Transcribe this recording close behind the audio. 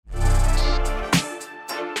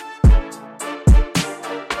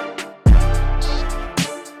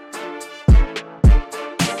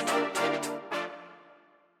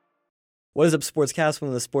What is up, Sportscast? One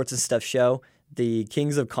of the Sports and Stuff show. The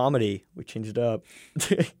Kings of Comedy. We changed it up.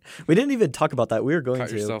 We didn't even talk about that. We were going Caught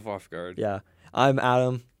to. yourself off guard. Yeah. I'm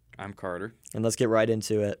Adam. I'm Carter. And let's get right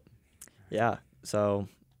into it. Yeah. So,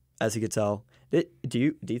 as you could tell, do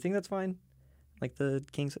you think that's fine? Like the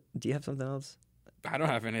Kings? Do you have something else? I don't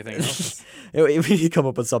have anything else. We need to come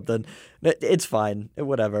up with something. It's fine.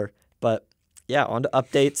 Whatever. But yeah, on to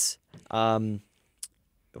updates. What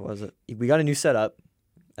was it? We got a new setup,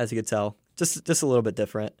 as you could tell. Just a little bit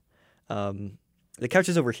different. The couch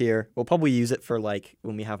is over here. We'll probably use it for like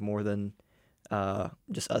when we have more than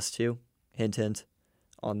just us two. Hint, hint,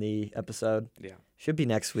 on the episode. Yeah. Should be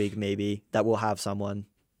next week maybe that we'll have someone.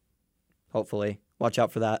 Hopefully. Watch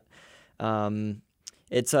out for that.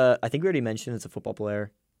 It's I think we already mentioned it's a football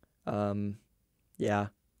player. Yeah.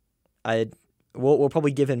 We'll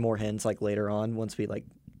probably give in more hints like later on once we like,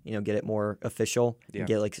 get it more official and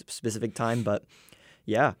get like specific time. But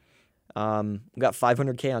yeah. We got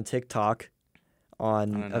 500K on TikTok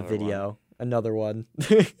on a video. Another one.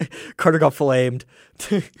 Carter got flamed.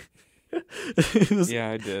 Yeah,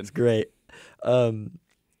 I did. It's great.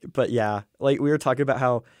 But yeah, like we were talking about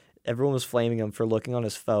how everyone was flaming him for looking on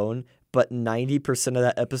his phone, but 90% of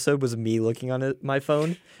that episode was me looking on my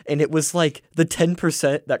phone, and it was like the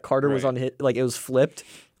 10% that Carter was on his, like it was flipped,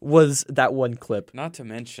 was that one clip. Not to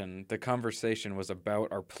mention, the conversation was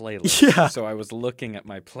about our playlist. Yeah. So I was looking at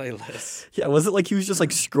my playlist. Yeah, was it like he was just like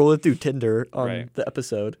scrolling through Tinder on Right. the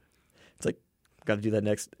episode? It's like, got to do that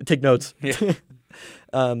next. Take notes. Yeah.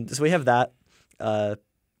 So we have that.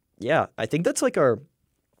 Yeah, I think that's like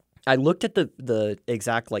I looked at the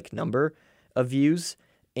exact like number of views,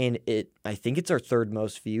 and I think it's our third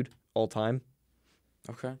most viewed all time.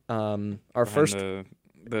 Okay. Our Behind first,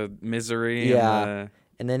 the misery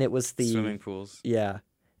and then it was and the the swimming pools. Yeah,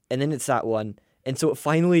 and then it's that one, and so it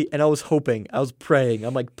finally, and I was praying,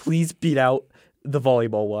 I'm like, please beat out the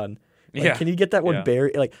volleyball one. Like, Yeah. Can you get that one Yeah.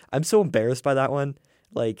 buried? Like, I'm so embarrassed by that one.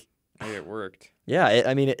 Like, Hey, it worked. yeah,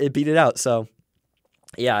 it beat it out. So,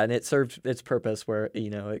 yeah, and it served its purpose where,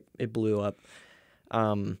 it blew up.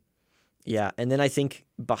 Yeah, and then I think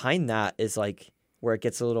behind that is like where it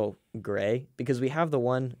gets a little gray because we have the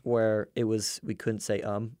one where we couldn't say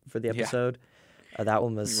for the episode. That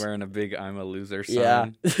one was You're wearing a big "I'm a loser" sign. Yeah,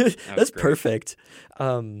 that's great. perfect.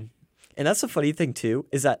 And that's the funny thing too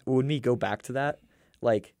is that when we go back to that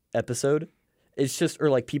like episode, it's just or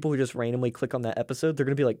like people who just randomly click on that episode, they're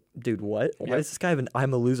gonna be like, "Dude, what? Why does this guy have an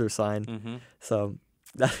I'm a loser sign?" Mm-hmm. So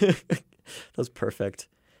that was perfect.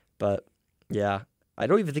 But yeah, I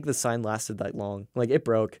don't even think the sign lasted that long. Like it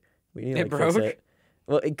broke. We need to It fix broke? it.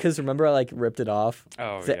 Well, because remember I like ripped it off.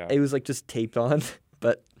 Oh, So yeah. It was like just taped on.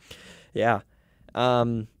 But yeah.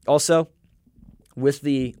 Also, with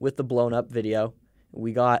the blown up video,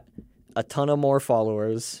 we got a ton of more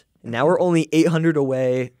followers. Now we're only 800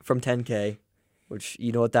 away from 10K, which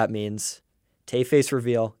you know what that means. Tay face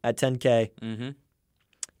reveal at 10K. Mm-hmm.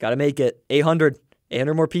 Got to make it 800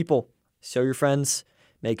 more people. Show your friends.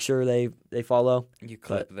 Make sure they follow. You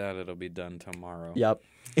clip that, it'll be done tomorrow. Yep.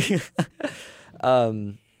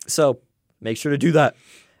 So make sure to do that.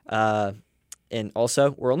 And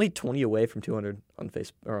also, we're only 20 away from 200 on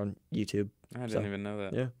Facebook or on YouTube. I didn't even know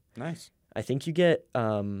that. Yeah. Nice. I think you get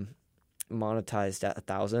monetized at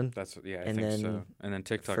 1,000. I And think then so. And then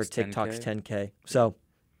TikTok's for TikTok's 10K. 10K. So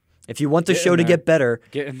if you want the Get show in to there. get better,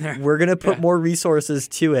 Get in there. we're gonna put Yeah. more resources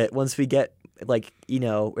to it once we get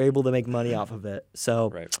we're able to make money off of it. So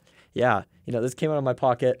Right. yeah, this came out of my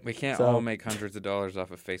pocket. We can't So- all make hundreds of dollars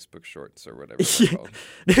off of Facebook Shorts or whatever they're called.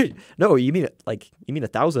 No, you mean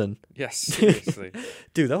 1,000? Yes, seriously.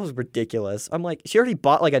 Dude, that was ridiculous. I'm like, she already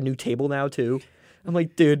bought like a new table now too. I'm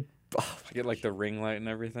like, dude, I get like the ring light and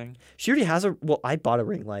everything. she already has I bought a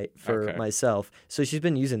ring light for Okay. myself. So she's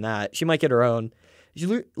been using that. She might get her own.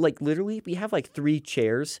 Literally, we have like 3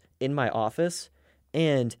 chairs in my office.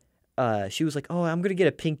 And she was like, oh, I'm going to get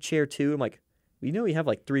a pink chair too. I'm like, we have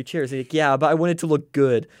like 3 chairs. And like, yeah, but I want it to look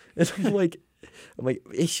good. And I'm like,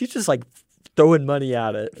 she's just like throwing money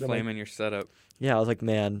at it. And I'm like, Flaming your setup. yeah, I was like,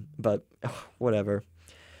 man, but whatever.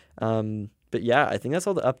 But yeah, I think that's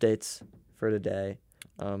all the updates for today.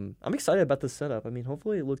 I'm excited about the setup. I mean,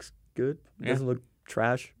 hopefully it looks good. It Yeah. doesn't look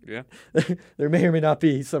trash. Yeah. There may or may not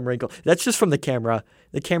be some wrinkle. That's just from the camera.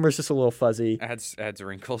 The camera's just a little fuzzy. Adds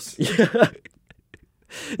wrinkles. Yeah.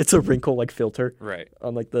 It's a wrinkle like filter Right.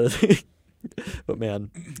 on like the. But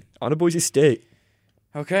man, on to Boise State.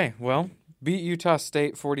 Okay, well, beat Utah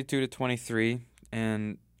State 42-23,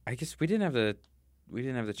 and I guess we didn't have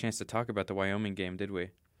the chance to talk about the Wyoming game, did we?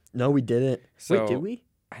 No, we didn't. So, Wait, did we?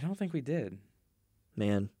 I don't think we did.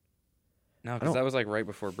 Man, No, don't- because that was like right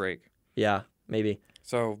before break. yeah, maybe.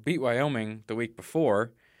 So beat Wyoming the week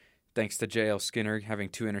before, thanks to J.L. Skinner having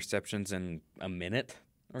 2 interceptions in a minute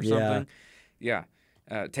or something. Yeah.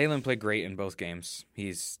 Talon played great in both games.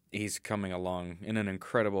 He's coming along in an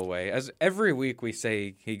incredible way. As every week we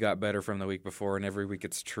say he got better from the week before, and every week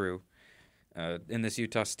it's true. In this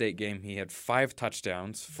Utah State game, he had 5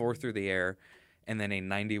 touchdowns, 4 through the air, and then a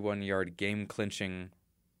 91-yard game-clinching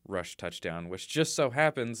rush touchdown, which just so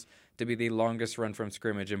happens to be the longest run from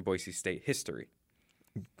scrimmage in Boise State history.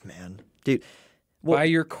 Man, dude. By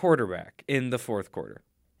your quarterback in the fourth quarter.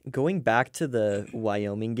 Going back to the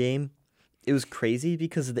Wyoming game, it was crazy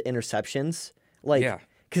because of the interceptions.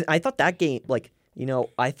 Because I thought that game,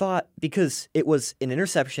 I thought because it was an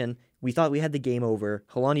interception, we thought we had the game over.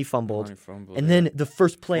 Helani fumbled. And then the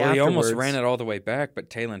first play afterwards. He almost ran it all the way back, but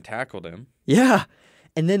Talon tackled him. Yeah.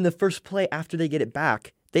 And then the first play after they get it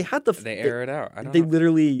back, they had They air it out. I don't they know.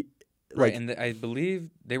 literally... Right, and I believe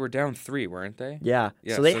they were down 3, weren't they? Yeah.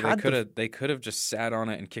 So they could have just sat on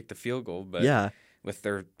it and kicked the field goal, but with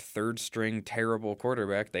their third string terrible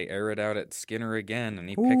quarterback, they air it out at Skinner again, and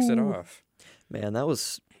he picks it off. Man, that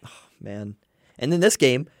was man. And then this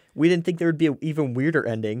game, we didn't think there would be an even weirder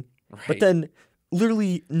ending, right. But then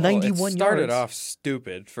literally 91 yards. It started off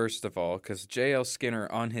stupid, first of all, because J.L.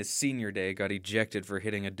 Skinner on his senior day got ejected for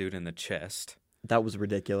hitting a dude in the chest. That was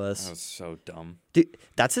ridiculous. That was so dumb. Dude,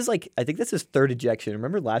 that's his I think that's his 3rd ejection.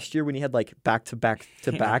 Remember last year when he had back to back,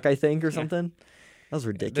 I think, or something? That was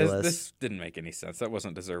ridiculous. This didn't make any sense. That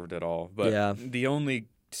wasn't deserved at all. But the only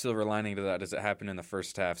silver lining to that is it happened in the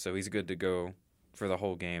first half, so he's good to go for the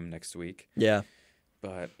whole game next week. Yeah.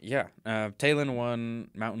 But yeah, Talon won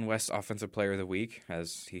Mountain West Offensive Player of the Week,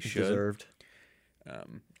 as he should. Deserved.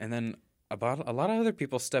 And then a lot of other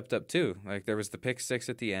people stepped up too. Like there was the pick 6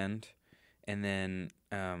 at the end. And then,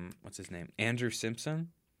 what's his name? Andrew Simpson?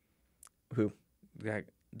 Who?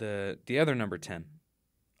 The other number 10.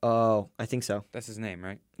 Oh, I think so. That's his name,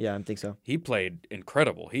 right? Yeah, I think so. He played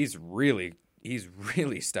incredible. He's really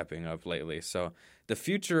stepping up lately. So the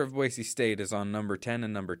future of Boise State is on number 10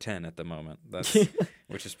 and number 10 at the moment. That's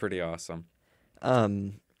which is pretty awesome.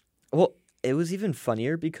 Well, it was even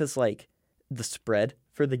funnier because the spread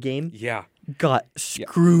for the game got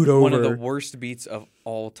screwed over. One of the worst beats of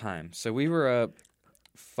all time. So we were up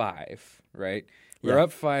 5, right? We were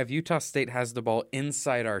up 5. Utah State has the ball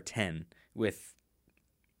inside our 10 with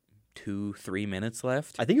 2-3 minutes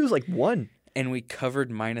left. I think it was 1. And we covered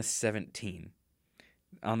 -17.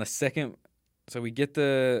 On the second, so we get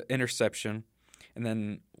the interception, and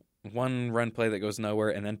then one run play that goes nowhere,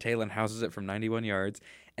 and then Talon houses it from 91 yards.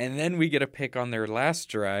 And then we get a pick on their last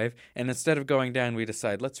drive, and instead of going down, we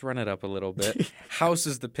decide, let's run it up a little bit.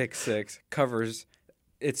 Houses the pick 6, covers.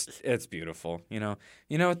 It's beautiful. You know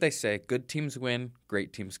what they say, good teams win,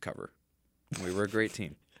 great teams cover. We were a great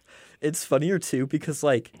team. It's funnier, too, because,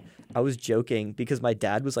 I was joking because my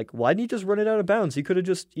dad was like, why didn't you just run it out of bounds? You could have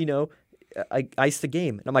just, iced the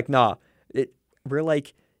game. And I'm like, nah. We're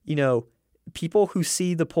people who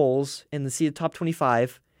see the polls and they see the top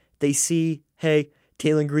 25, they see, hey,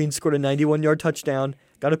 Talon Green scored a 91-yard touchdown,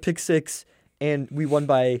 got a pick 6, and we won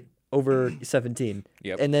by over 17.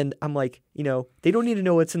 Yep. And then I'm like, they don't need to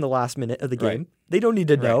know what's in the last minute of the game. Right. They don't need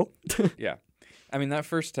to know. Yeah. I mean, that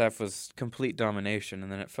first half was complete domination,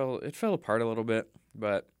 and then it fell apart a little bit.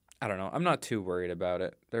 But I don't know. I'm not too worried about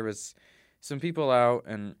it. There was some people out,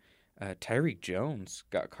 and Tyreek Jones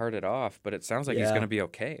got carted off, but it sounds like he's going to be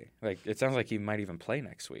okay. It sounds like he might even play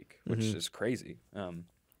next week, which is crazy.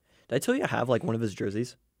 Did I tell you I have one of his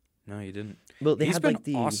jerseys? No, you didn't. Well, he's been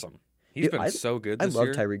awesome. He's been so good this year. I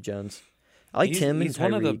love Tyreek Jones. I liked him. He's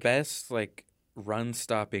one of the best run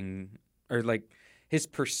stopping or his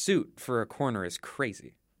pursuit for a corner is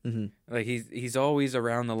crazy. Mm-hmm. He's always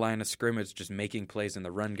around the line of scrimmage, just making plays in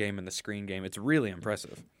the run game and the screen game. It's really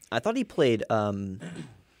impressive. I thought he played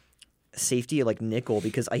safety nickel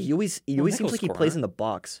because he always seems like he plays in the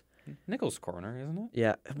box. Nickel's corner, isn't it?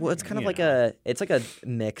 Yeah. Well, it's kind of it's a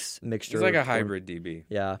mixture. He's like a hybrid DB.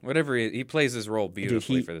 Yeah. Whatever he plays his role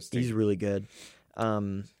beautifully for this team. He's really good.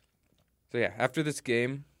 So yeah, after this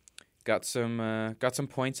game, got some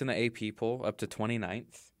points in the AP poll up to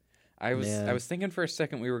 29th. I was thinking for a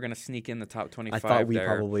second we were going to sneak in the top 25 I thought we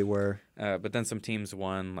probably were. But then some teams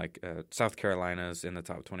won, South Carolina's in the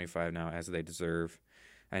top 25 now, as they deserve.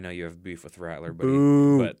 I know you have beef with Rattler,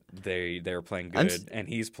 but they're playing good, and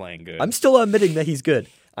he's playing good. I'm still admitting that he's good.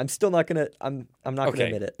 I'm still not gonna. I'm not gonna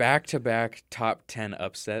admit it. Back-to-back top 10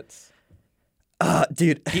 upsets.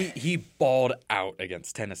 Dude, he balled out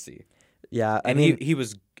against Tennessee. Yeah, I mean he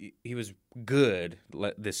was good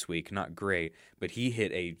this week, not great, but he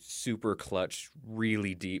hit a super clutch,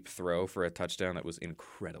 really deep throw for a touchdown that was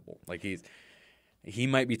incredible. he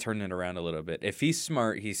might be turning it around a little bit. If he's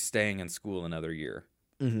smart, he's staying in school another year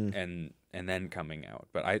and then coming out.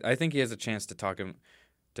 But I think he has a chance to talk him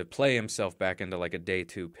to play himself back into like a day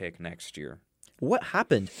 2 pick next year. What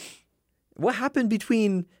happened? What happened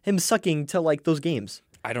between him sucking to like those games?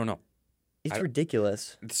 I don't know. It's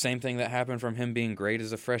ridiculous. The same thing that happened from him being great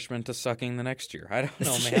as a freshman to sucking the next year. I don't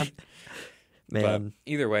know, man. But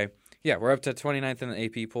either way, yeah, we're up to 29th in the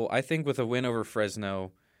AP poll. I think with a win over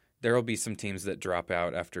Fresno, there will be some teams that drop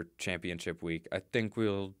out after championship week. I think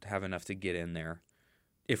we'll have enough to get in there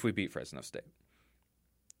if we beat Fresno State.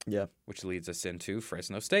 Yeah. Which leads us into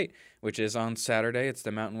Fresno State, which is on Saturday. It's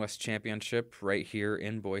the Mountain West Championship right here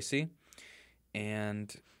in Boise.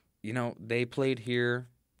 And, you know, they played here.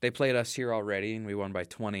 They played us here already, and we won by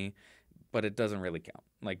 20, but it doesn't really count.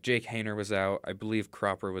 Like, Jake Hayner was out. I believe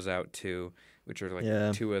Cropper was out, too, which are,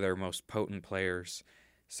 like, 2 of their most potent players.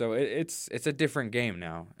 So it's a different game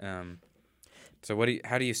now. So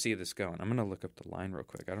how do you see this going? I'm going to look up the line real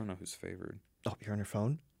quick. I don't know who's favored. Oh, you're on your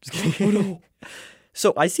phone? Oh, no.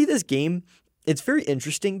 So I see this game. It's very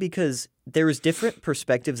interesting because there was different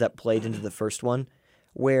perspectives that played into the first one,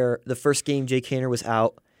 where the first game Jake Hayner was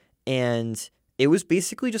out, and it was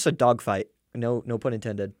basically just a dogfight. No pun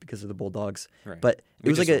intended because of the Bulldogs. Right. But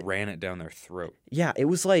we was just like ran it down their throat. Yeah, it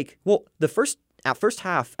was like, well, at first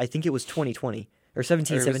half, I think it was 20-20 or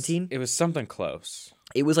 17-17. It was something close.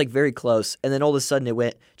 It was like very close, and then all of a sudden it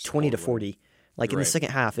went 20-40. Like in the Right.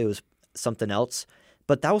 second half, it was something else.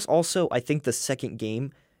 But that was also, I think, the second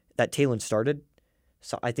game that Talon started.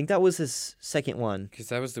 So I think that was his second one. Because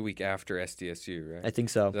that was the week after SDSU, right? I think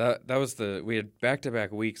so. That was we had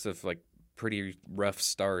back-to-back weeks of like pretty rough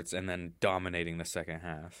starts and then dominating the second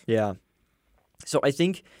half. Yeah. So I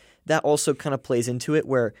think that also kind of plays into it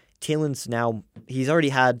where Talon's now, he's already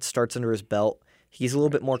had starts under his belt. He's a little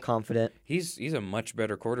bit more confident. He's a much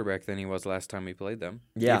better quarterback than he was last time we played them.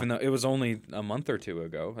 Yeah. Even though it was only a month or 2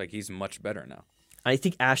 ago. Like, he's much better now. I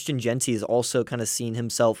think Ashton Genty has also kind of seen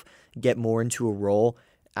himself get more into a role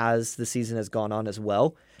as the season has gone on as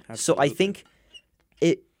well. Absolutely. So I think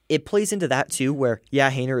it plays into that too, where,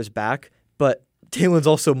 yeah, Hayner is back, but Talon's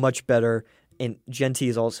also much better, and Genty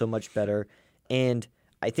is also much better. And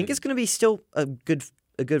I think it's going to be still a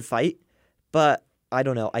good fight, but I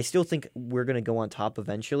don't know. I still think we're going to go on top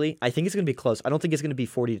eventually. I think it's going to be close. I don't think it's going to be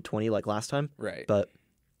 40-20 like last time. Right. But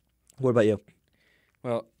what about you?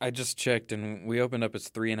 Well, I just checked, and we opened up as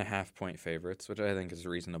 3.5-point favorites, which I think is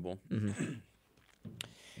reasonable. Mm-hmm.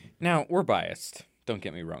 Now, we're biased. Don't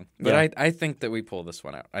get me wrong. But Yeah. I think that we pull this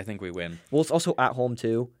one out. I think we win. Well, it's also at home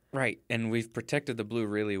too. Right, and we've protected the blue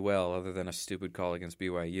really well, other than a stupid call against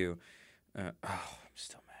BYU. I'm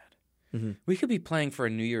still mad. Mm-hmm. We could be playing for a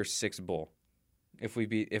New Year's Six bowl if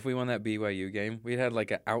we won that BYU game. We'd had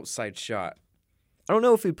like an outside shot. I don't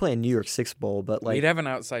know if we play a New York Six Bowl, but like We'd have an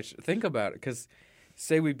outside. Think about it, because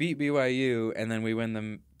say we beat BYU and then we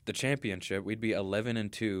win the championship, we'd be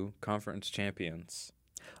 11-2 conference champions.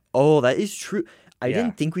 Oh, that is true. I Yeah.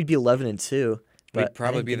 didn't think we'd be 11-2. But We'd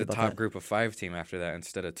probably I didn't be think the about top that. group of 5 team after that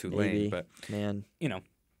instead of Tulane. Maybe. But Man, you know,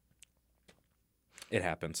 it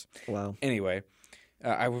happens. wow. Anyway,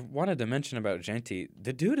 I wanted to mention about Genty.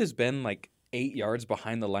 The dude has been like 8 yards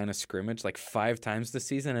behind the line of scrimmage like 5 times this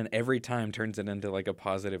season, and every time turns it into like a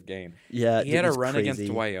positive gain. Yeah, He had a it's run crazy.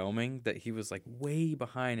 against Wyoming that he was like way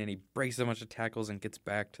behind, and he breaks a bunch of tackles and gets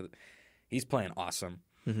back to. He's playing awesome.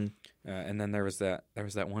 Mm-hmm. And then there was that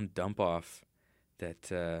one dump off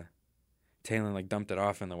that Talon like dumped it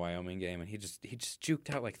off in the Wyoming game, and he just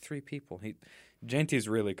juked out like 3 people. Genty's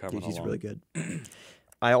really coming Dude, he's along. really good.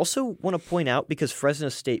 I also want to point out, because Fresno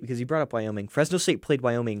State, because you brought up Wyoming, Fresno State played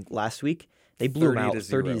Wyoming last week. They blew them out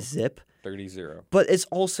 30-0. 30-zip. 30-0. But it's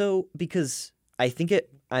also because I think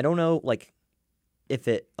I don't know like if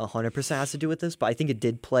it 100% has to do with this, but I think it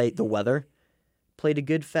did the weather played a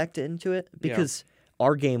good effect into it, because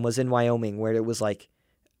our game was in Wyoming where it was like,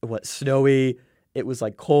 snowy, it was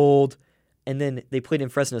like cold, and then they played in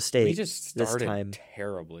Fresno State. We just started this time.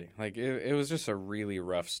 terribly. Like it was just a really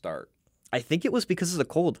rough start. I think it was because of the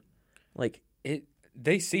cold. Like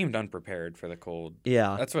They seemed unprepared for the cold.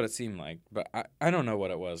 yeah. That's what it seemed like. But I don't know what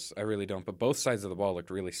it was. I really don't. But both sides of the ball looked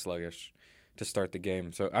really sluggish to start the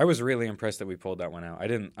game. So I was really impressed that we pulled that one out.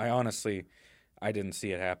 I honestly didn't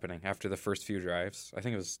see it happening after the first few drives. I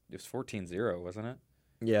think it was 14-0, wasn't it?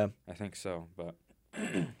 Yeah. I think so. But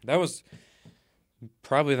that was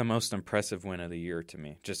probably the most impressive win of the year to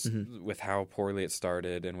me, just with how poorly it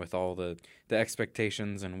started and with all the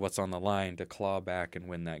expectations and what's on the line to claw back and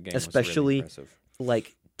win that game. Especially was really impressive.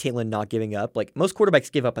 like Talon not giving up. Like most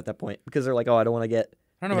quarterbacks give up at that point because they're like, oh, I don't want to get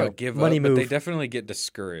I don't know about give money up, move. but they definitely get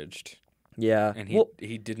discouraged. Yeah. And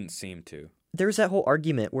he didn't seem to. there's that whole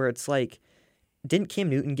argument where it's like, didn't Cam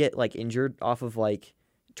Newton get like injured off of like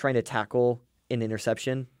trying to tackle an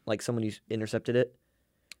interception, like someone who intercepted it?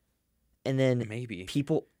 And then Maybe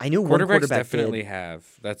people, I know one quarterback definitely did, have.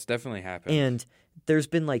 That's definitely happened. and there's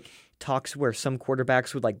been like talks where some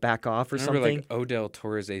quarterbacks would like back off or I remember, something. like Odell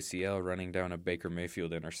tore his ACL running down a Baker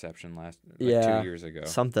Mayfield interception 2 years ago.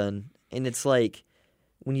 Something. And it's like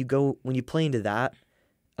when you play into that,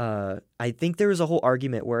 I think there was a whole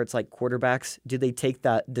argument where it's like quarterbacks, do they take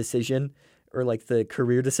that decision or like the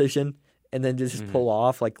career decision and then just pull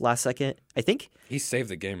off like last second? I think he saved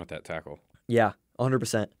the game with that tackle. Yeah,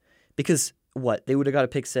 100%. Because they would have got a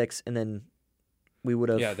pick six and then we would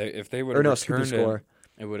have. Yeah, if they would have returned score.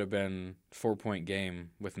 It would have been 4-point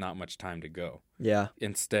game with not much time to go. Yeah.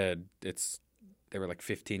 Instead, they were like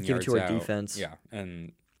 15 Give yards it to out. our defense. Yeah,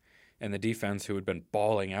 and the defense, who had been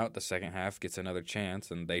balling out the second half, gets another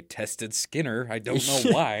chance, and they tested Skinner. I don't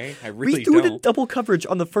know why. I really don't. We threw it in double coverage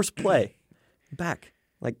on the first play. Back.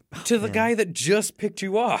 Like to the guy that just picked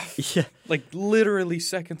you off. Yeah. Like literally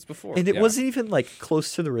seconds before. And it wasn't even like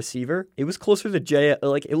close to the receiver. It was closer to JL.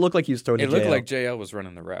 Like it looked like he was throwing to JL. It looked like JL was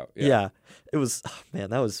running the route. Yeah. It was,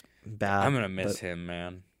 that was bad. I'm going to miss him,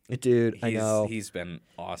 man. Dude, I know. He's been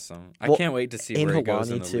awesome. I can't wait to see where he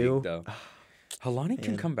goes in the league, though. Halani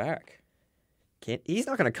can come back. He's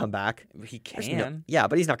not going to come back. He can. Yeah,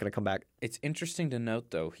 but he's not going to come back. It's interesting to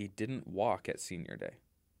note, though, he didn't walk at senior day.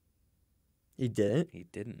 He didn't? He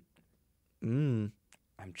didn't. I'm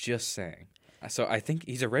just saying. So I think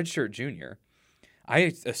he's a redshirt junior.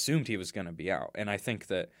 I assumed he was going to be out, and I think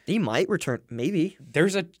that he might return. Maybe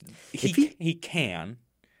he can.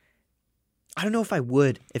 I don't know if I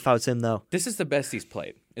would if I was him though. This is the best he's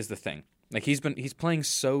played. Is the thing. Like he's playing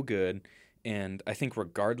so good, and I think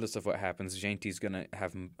regardless of what happens, Jainty's going to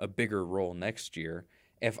have a bigger role next year.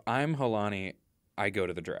 If I'm Halani, I go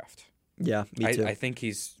to the draft. Yeah, me too. I think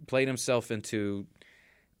he's played himself into,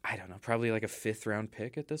 I don't know, probably like a 5th round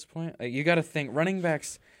pick at this point. Like you got to think running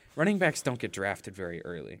backs don't get drafted very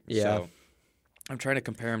early. Yeah. So I'm trying to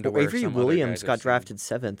compare him to where Avery some Williams other guys got drafted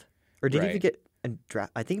 7th, or did he even get undrafted?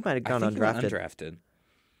 I think he might have gone undrafted.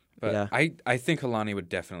 But yeah. I think Halani would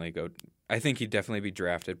definitely go. I think he'd definitely be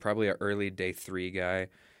drafted, probably an early day 3 guy.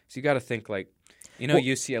 So you got to think like,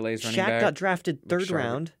 UCLA's running back. Shaq got drafted 3rd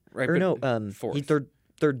round. Right, or no, 4th. He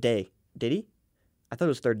third day. Did he? I thought it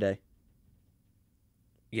was 3rd day.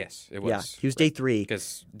 Yes, it was. Yeah, he was day 3.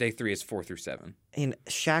 Because day 3 is 4 through 7. And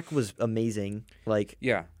Shaq was amazing. Like,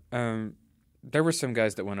 yeah, there were some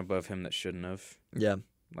guys that went above him that shouldn't have. Yeah.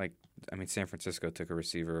 Like, San Francisco took a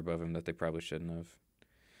receiver above him that they probably shouldn't have.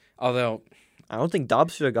 Although, I don't think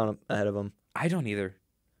Dobbs should have gone ahead of him. I don't either.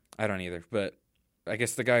 But I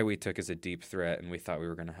guess the guy we took is a deep threat, and we thought we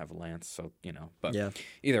were going to have Lance. So But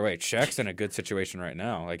either way, Shaq's in a good situation right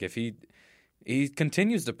now. Like if he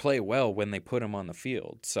continues to play well when they put him on the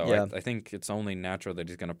field. So I think it's only natural that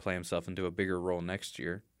he's going to play himself into a bigger role next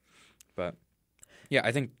year. But yeah,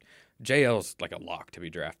 I think JL's like a lock to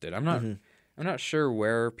be drafted. I'm not sure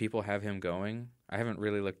where people have him going. I haven't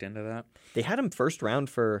really looked into that. They had him 1st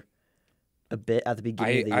round for a bit at the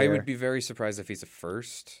beginning of the year. I would be very surprised if he's a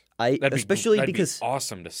first. Because be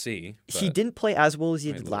awesome to see. He didn't play as well as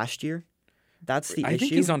he did last year. That's the issue. I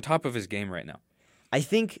think he's on top of his game right now. I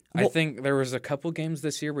think there was a couple games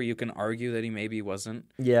this year where you can argue that he maybe wasn't.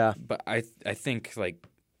 Yeah. But I think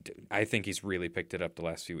he's really picked it up the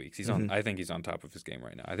last few weeks. He's on. I think he's on top of his game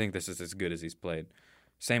right now. I think this is as good as he's played.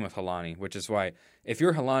 Same with Halani, which is why if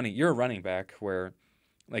you're Halani, you're a running back where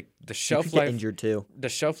like the shelf life injured too. The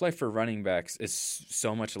shelf life for running backs is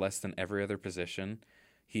so much less than every other position.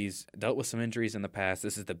 He's dealt with some injuries in the past.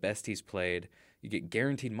 This is the best he's played. You get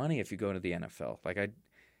guaranteed money if you go into the NFL. Like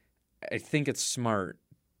I think it's smart.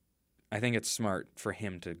 I think it's smart for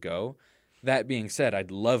him to go. That being said,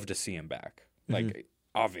 I'd love to see him back. Like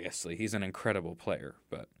obviously, he's an incredible player,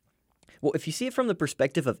 but if you see it from the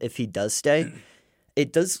perspective of if he does stay,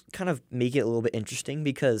 it does kind of make it a little bit interesting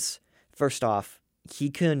because first off, he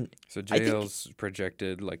can. So JL's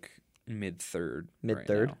projected like mid-third.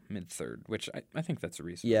 Mid-third, which I think that's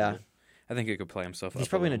reasonable. Yeah. I think he could play himself. He's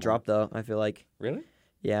probably going to drop though, I feel like. Really?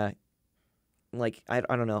 Yeah. Like I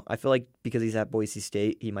don't know. I feel like because he's at Boise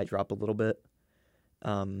State, he might drop a little bit. I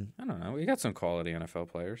don't know. We got some quality NFL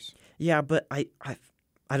players. Yeah, but I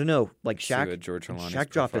don't know. Like Shaq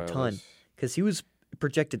dropped a ton because he was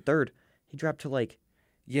projected 3rd. He dropped to like.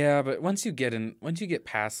 Yeah, but once you get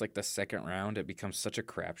past like the 2nd round, it becomes such a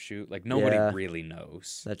crapshoot. Like nobody really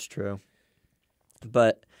knows. That's true.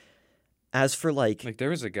 But as for like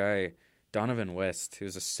there was a guy, Donovan West, who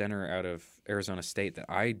was a center out of Arizona State that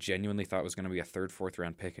I genuinely thought was going to be a 3rd, 4th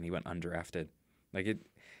round pick, and he went undrafted. Like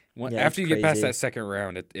When, Yeah, after it's you get past crazy. that second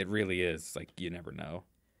round, it really is like you never know.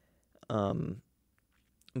 Um,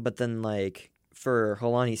 but then like for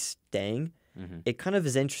Holani staying, Hmm. it kind of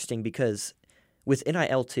is interesting because with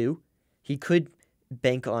NIL too, he could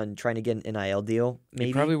bank on trying to get an NIL deal. Maybe.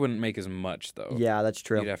 You probably wouldn't make as much though. Yeah, that's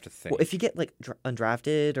true. You'd have to think. Well, if you get like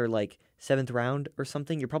undrafted or like 7th round or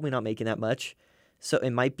something, you're probably not making that much. So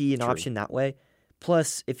it might be an True. option that way.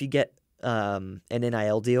 Plus, if you get an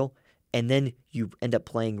NIL deal and then you end up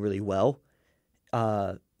playing really well,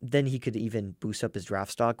 then he could even boost up his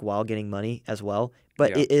draft stock while getting money as well.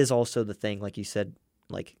 But Yeah. it is also the thing, like you said,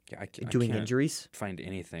 like Yeah, I doing can't injuries. find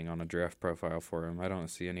anything on a draft profile for him. I don't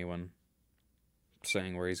see anyone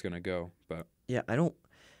saying where he's going to go. But Yeah, I don't.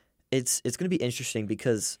 It's going to be interesting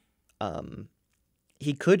because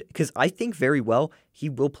he could, because I think very well he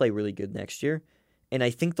will play really good next year, and I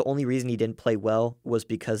think the only reason he didn't play well was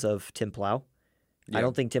because of Tim Plow. yeah, I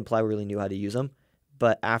don't think Tim Plow really knew how to use him,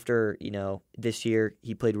 but after this year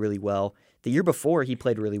he played really well. The year before he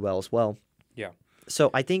played really well as well. Yeah. So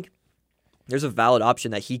I think there's a valid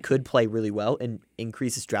option that he could play really well and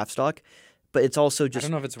increase his draft stock, but it's also I just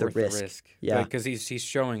don't know if it's the worth risk. the risk. Yeah. Because he's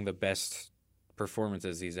showing the best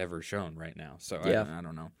performances he's ever shown right now. So Yeah. I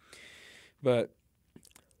don't know. But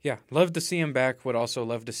yeah, love to see him back. Would also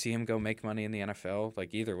love to see him go make money in the NFL.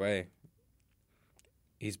 Like either way,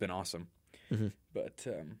 he's been awesome. Mhm. But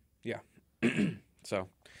yeah. So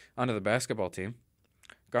onto the basketball team.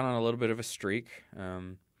 Gone on a little bit of a streak.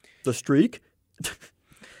 The streak? Was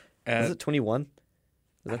At, it 21?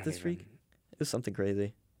 Was I that the don't streak? even- It was something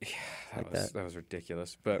crazy. Yeah, Like that was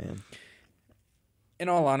ridiculous. But Man. in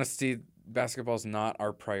all honesty, basketball's not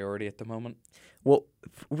our priority at the moment. Well,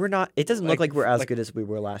 we're not. It doesn't look like we're as like- good as we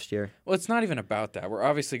were last year. Well, it's not even about that. We're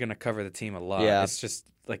obviously going to cover the team a lot. Yeah. It's just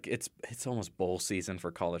like it's almost bowl season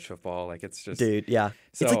for college football. Like it's just Dude, yeah.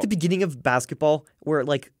 So, It's like the beginning of basketball where,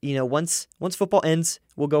 like, once football ends,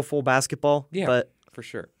 we'll go full basketball. Yeah. But for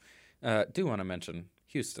sure. Do want to mention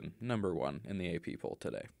Houston, #1 in the AP poll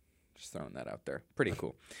today. Just throwing that out there. Pretty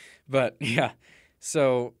cool. But yeah.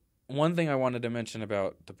 So one thing I wanted to mention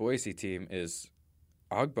about the Boise team is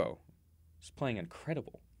Ogbo is playing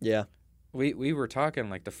incredible. yeah. We were talking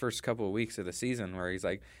like the first couple of weeks of the season where he's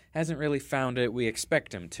like hasn't really found it. We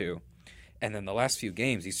expect him to, and then the last few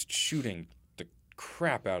games he's shooting the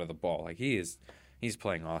crap out of the ball. Like he's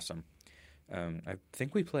playing awesome. I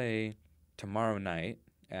think we play tomorrow night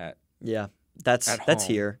at Yeah. That's home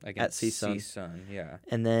here at against CSUN. CSUN, yeah,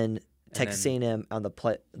 And then Texas then- A&M on the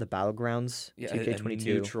battlegrounds, yeah, 2K22.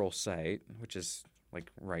 a neutral site, which is like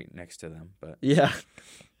right next to them, but Yeah.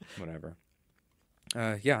 whatever.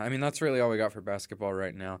 Yeah, I mean that's really all we got for basketball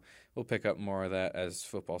right now. We'll pick up more of that as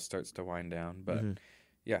football starts to wind down, but. Mhm.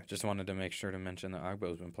 Yeah, just wanted to make sure to mention that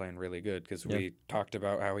Ogbo's been playing really good because Yeah. we talked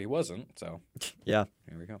about how he wasn't. So Yeah.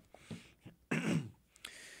 here we go.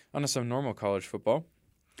 On to some normal college football.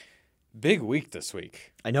 Big week this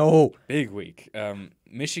week. I know. Big week.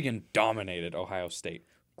 Michigan dominated Ohio State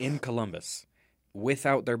in Columbus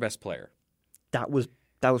without their best player. That was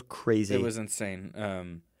crazy. It was insane.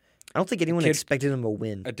 I don't think anyone kid- expected him to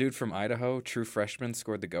win. A dude from Idaho, true freshman,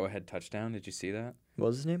 scored the go-ahead touchdown. Did you see that? What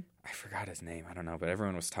was his name? I forgot his name. I don't know, but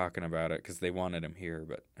everyone was talking about it because they wanted him here.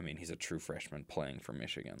 But I mean, he's a true freshman playing for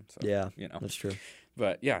Michigan. So, Yeah. you know. That's true.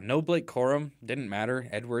 But yeah, no Blake Corum. Didn't matter.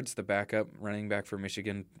 Edwards, the backup running back for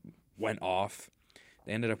Michigan, went off.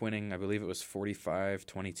 They ended up winning, I believe it was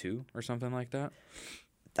 45-22 or something like that.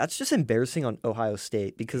 That's just embarrassing on Ohio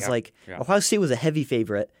State because, Yeah. Ohio State was a heavy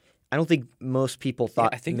favorite. I don't think most people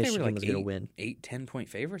thought I think Michigan they were like was going to win. 10-point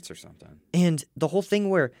favorites or something. And the whole thing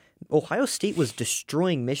where Ohio State was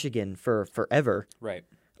destroying Michigan for forever. Right.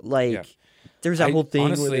 Like, Yeah. there's that whole thing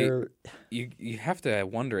honestly, where they're... You have to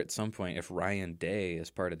wonder at some point if Ryan Day is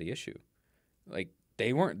part of the issue. Like,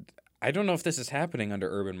 they weren't... I don't know if this is happening under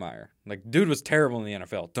Urban Meyer. Like, dude was terrible in the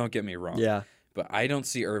NFL. Don't get me wrong. Yeah. But I don't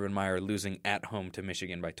see Urban Meyer losing at home to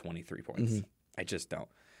Michigan by 23 points. Mhm. I just don't.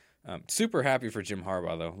 Super happy for Jim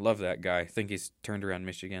Harbaugh, though. Love that guy. Think he's turned around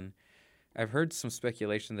Michigan. I've heard some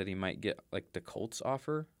speculation that he might get, like, the Colts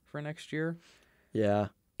offer for next year. Yeah.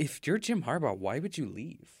 If you're Jim Harbaugh, why would you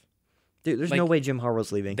leave? Dude, there's Like, no way Jim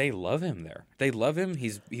Harbaugh's leaving. They love him there. They love him.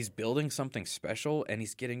 He's building something special, and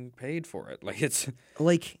he's getting paid for it. Like, it's...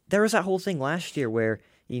 Like, there was that whole thing last year where,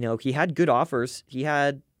 he had good offers. He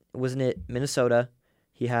had, wasn't it Minnesota?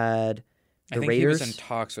 He had I the think Raiders. he was in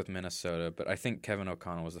talks with Minnesota, but I think Kevin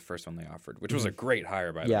O'Connell was the first one they offered, which was a great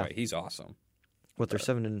hire, by the Yeah. way. He's awesome. What, they're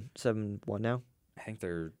 7-1 now? I think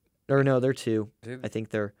they're Or no, they're 2. They're I think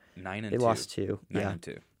they're 9-2. they lost 2.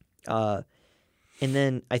 9-2. And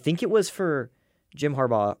then I think it was for Jim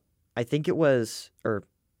Harbaugh. I think it was, or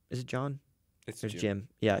is it John? It's There's Jim. Jim.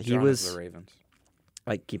 Yeah, he John was. of the Ravens.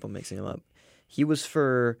 I keep on mixing them up. He was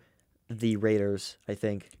for the Raiders, I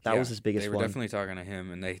think. That was his biggest They were one. definitely talking to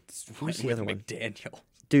him, and they Who's went the with other one? McDaniel.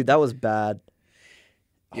 Dude, that was bad.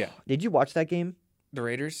 Yeah. Did you watch that game? The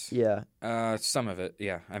Raiders? Yeah. Some of it,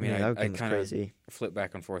 yeah. I mean, that I game was kind of crazy. flipped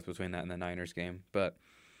back and forth between that and the Niners game, but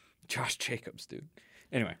Josh Jacobs, dude.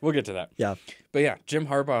 Anyway, we'll get to that. Yeah. But yeah, Jim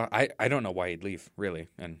Harbaugh, I don't know why he'd leave, really.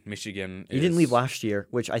 And Michigan He didn't leave last year,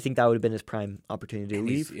 which I think that would have been his prime opportunity to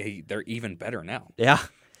leave. They're even better now. Yeah.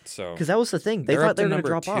 So Because that was the thing. They they're thought up they to were going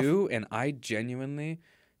to number drop 2, off. and I genuinely,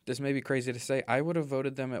 this may be crazy to say, I would have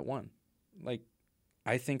voted them at 1. Like,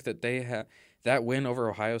 I think that they have that win over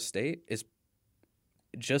Ohio State is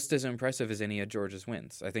just as impressive as any of Georgia's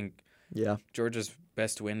wins. I think Yeah. Georgia's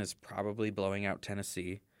best win is probably blowing out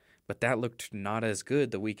Tennessee, but that looked not as good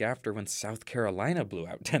the week after when South Carolina blew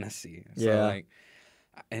out Tennessee. So Yeah.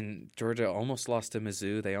 and Georgia almost lost to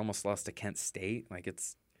Mizzou. They almost lost to Kent State.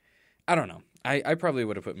 I don't know. I probably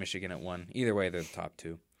would have put Michigan at 1. Either way, they're the top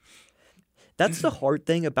 2. That's the hard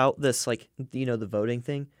thing about this, the voting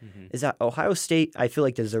thing, Mm-hmm. is that Ohio State, I feel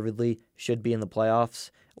like deservedly should be in the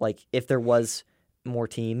playoffs. Like, if there was more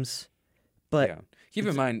teams. But yeah. Keep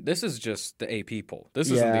in mind, this is just the AP poll.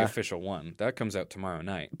 This isn't the Yeah. official one. That comes out tomorrow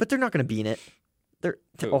night. but they're not going to be in it. Who?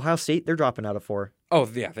 Ohio State, they're dropping out of 4. Oh,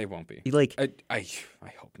 yeah, they won't be. Like, I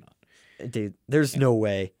hope not. dude, there's no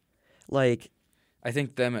way. Like, I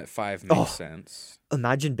think them at 5 makes Oh. sense.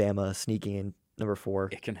 imagine Bama sneaking in number 4.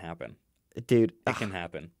 It can happen. Dude, It can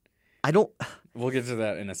happen. I don't. We'll get to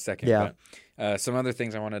that in a second. Yeah. But, some other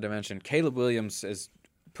things I wanted to mention. Caleb Williams is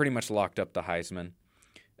pretty much locked up the Heisman.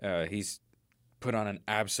 He's put on an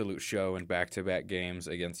absolute show in back-to-back games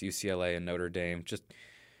against UCLA and Notre Dame.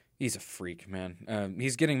 He's a freak, man.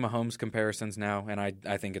 He's getting Mahomes comparisons now, and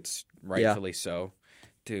I think it's rightfully so.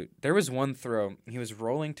 Dude, there was one throw. He was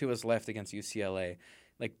rolling to his left against UCLA.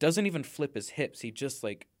 Doesn't even flip his hips. He just,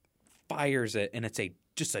 fires it, and it's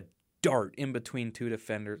just a dart in between 2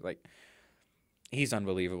 defenders. He's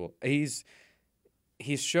unbelievable. He's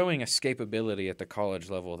showing escapability at the college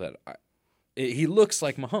level that he looks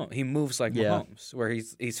like Mahomes. He moves like Mahomes, where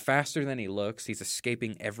he's faster than he looks. He's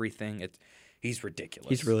escaping everything. He's ridiculous.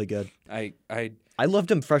 He's really good. I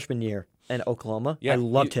loved him freshman year in Oklahoma. Yeah, I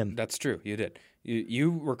loved him. That's true. You did. You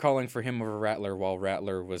were calling for him over Rattler while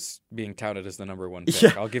Rattler was being touted as the number 1 pick.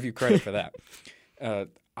 Yeah. I'll give you credit for that.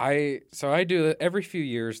 I do it every few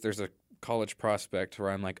years. There's a college prospect where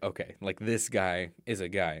I'm like, okay, this guy is a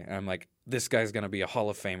guy. I'm like, this guy's gonna be a Hall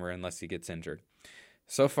of Famer unless he gets injured.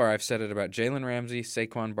 So far, I've said it about Jalen Ramsey,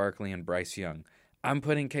 Saquon Barkley, and Bryce Young. I'm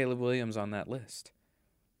putting Caleb Williams on that list,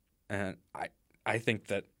 and I think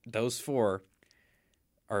that those 4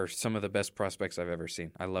 are some of the best prospects I've ever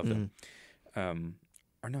seen. I love them.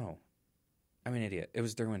 Or no, I'm an idiot. It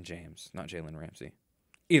was Derwin James, not Jalen Ramsey.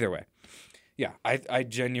 Either way, yeah, I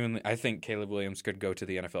genuinely think Caleb Williams could go to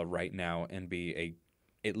the NFL right now and be a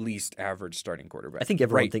at least average starting quarterback. I think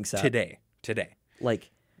everyone right thinks that. today.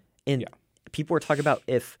 People were talking about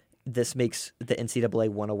if this makes the NCAA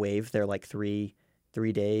want to waive their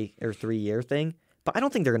 3-day or 3-year thing, but I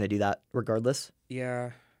don't think they're going to do that regardless.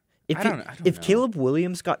 Yeah. If I don't know. Caleb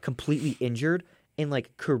Williams got completely injured and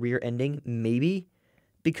career ending, maybe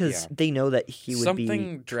because they know that he would be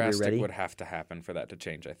something drastic ready. would have to happen for that to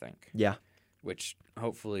change, I think. Yeah. Which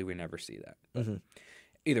hopefully we never see that. Mm-hmm.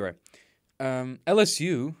 Either way,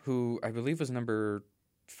 LSU, who I believe was number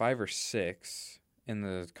 5 or 6 in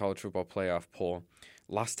the college football playoff poll,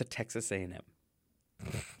 lost to Texas A&M.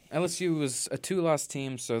 LSU was a 2-loss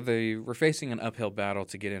team, so they were facing an uphill battle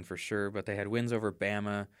to get in for sure, but they had wins over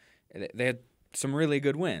Bama. They had some really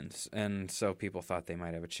good wins, and so people thought they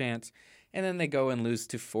might have a chance. And then they go and lose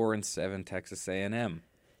to 4-7 Texas A&M.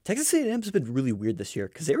 Texas A&M's been really weird this year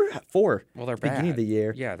because they were at 4 Well, they're at the beginning bad. of the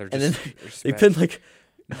year. Yeah, they're and just. then they're they've bad.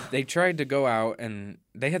 been They tried to go out and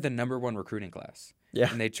they had the number 1 recruiting class. Yeah.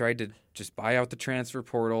 And they tried to just buy out the transfer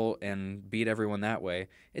portal and beat everyone that way.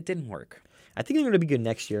 It didn't work. I think they're going to be good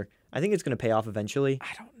next year. I think it's going to pay off eventually.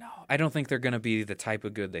 I don't know. I don't think they're going to be the type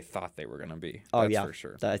of good they thought they were going to be. Oh, That's yeah. for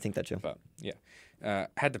sure. I think that too. But, yeah.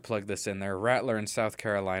 Had to plug this in there. Rattler in South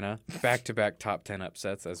Carolina, back-to-back top 10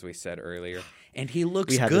 upsets, as we said earlier. And he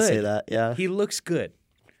looks We had good. to say that, yeah. He looks good.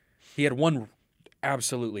 He had one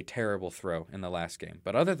absolutely terrible throw in the last game.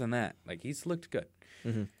 But other than that, he's looked good.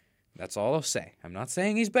 Mm-hmm. That's all I'll say. I'm not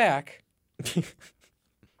saying he's back.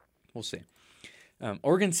 We'll see.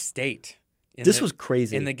 Oregon State. This was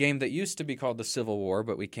crazy. In the game that used to be called the Civil War,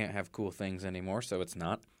 but we can't have cool things anymore, so it's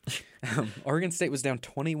not. Oregon State was down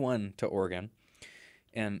 21 to Oregon.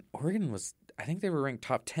 And Oregon I think they were ranked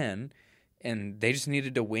top 10, and they just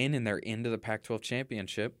needed to win, and they're into the Pac-12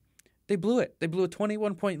 championship. They blew it. They blew a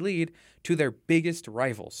 21-point lead to their biggest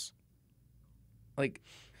rivals. Like,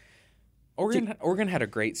 Oregon had a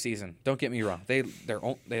great season. Don't get me wrong. They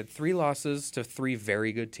had 3 losses to 3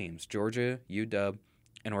 very good teams: Georgia, UW,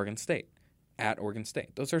 and Oregon State. At Oregon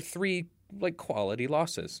State, those are 3 like quality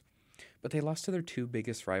losses. But they lost to their 2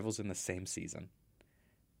 biggest rivals in the same season,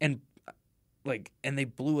 and they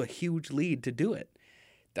blew a huge lead to do it.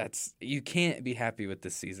 You can't be happy with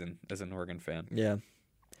this season as an Oregon fan. Yeah.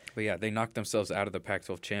 But yeah, they knocked themselves out of the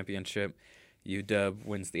Pac-12 championship. UW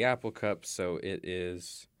wins the Apple Cup, so it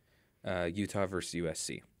is Utah versus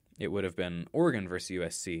USC. It would have been Oregon versus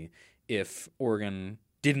USC if Oregon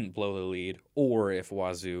didn't blow the lead or if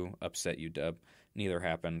Wazoo upset UW. Neither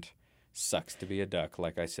happened. Sucks to be a Duck,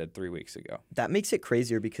 like I said 3 weeks ago. That makes it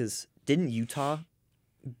crazier because didn't Utah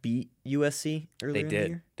beat USC earlier in the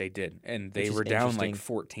year? They did. And they were down like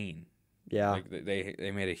 14. Yeah. Like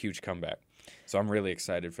they made a huge comeback. So I'm really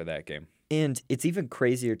excited for that game. And it's even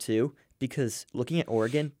crazier, too, because looking at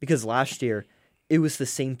Oregon, because last year it was the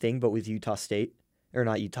same thing, but with Utah State. Or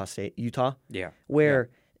not Utah State, Utah. Yeah. Where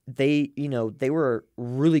they were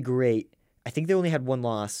really great. I think they only had 1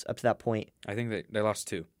 loss up to that point. I think they lost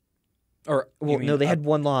 2. They had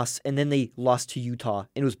 1 loss, and then they lost to Utah,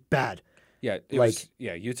 and it was bad. Yeah,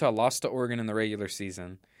 Utah lost to Oregon in the regular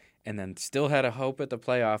season, and then still had a hope at the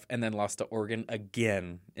playoff, and then lost to Oregon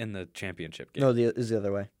again in the championship game. No, it was the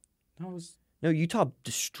other way. No, Utah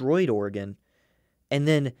destroyed Oregon, and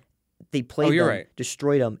then they played them, right.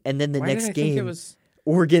 destroyed them, and then the next think game, it was...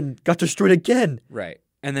 Oregon got destroyed again. Right,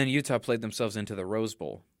 and then Utah played themselves into the Rose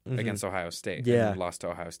Bowl against Ohio State, and lost to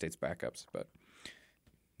Ohio State's backups, but,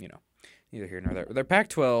 neither here nor there. Their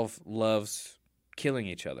Pac-12 loves killing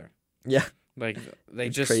each other. Yeah. Like they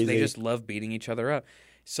just love beating each other up.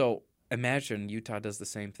 So imagine Utah does the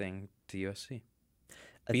same thing to USC.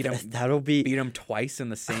 Beat them twice in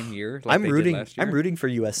the same year. Like I'm rooting for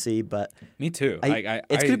USC, but me too.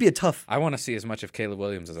 It's going to be a tough. I want to see as much of Caleb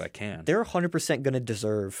Williams as I can. They're 100% going to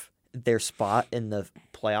deserve their spot in the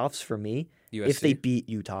playoffs for me USC. If they beat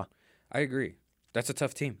Utah. I agree. That's a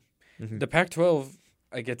tough team. Mm-hmm. The Pac-12,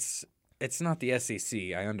 it's not the SEC.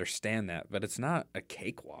 I understand that, but it's not a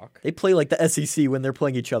cakewalk. They play like the SEC when they're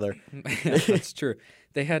playing each other. Yeah, that's true.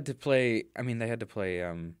 They had to play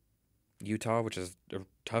Utah, which is a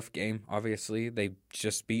tough game, obviously. They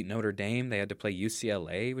just beat Notre Dame. They had to play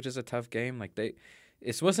UCLA, which is a tough game.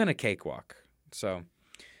 This wasn't a cakewalk. So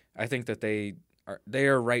I think that they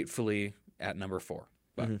are rightfully at number 4.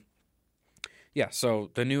 But yeah,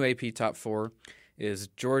 so the new AP top 4 is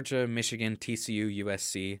Georgia, Michigan, TCU,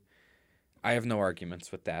 USC. I have no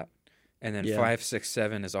arguments with that. And then 5, 6,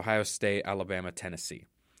 7 is Ohio State, Alabama, Tennessee.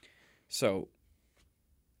 So,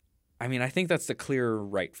 I think that's the clear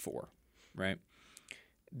right 4, right?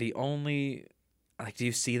 The only, do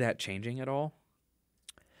you see that changing at all?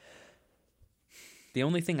 The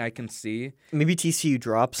only thing I can see... Maybe TCU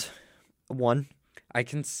drops 1. I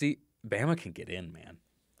can see Bama can get in, man.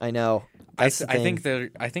 I know. I think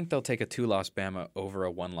they'll take a 2-loss Bama over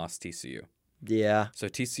a 1-loss TCU. Yeah. So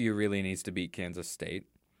TCU really needs to beat Kansas State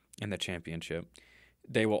in the championship.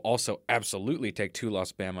 They will also absolutely take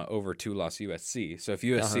 2-loss Bama over 2-loss USC. So if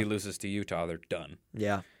USC loses to Utah, they're done.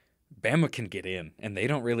 Yeah. Bama can get in, and they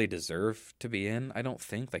don't really deserve to be in, I don't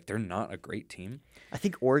think. They're not a great team. I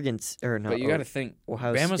think Oregon's... But you got to think,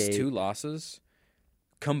 Ohio Bama's State. 2 losses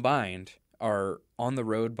combined are on the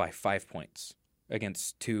road by 5 points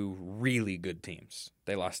against 2 really good teams.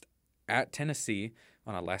 They lost at Tennessee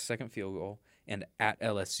on a last-second field goal and at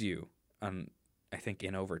LSU, I think,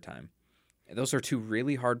 in overtime. Those are 2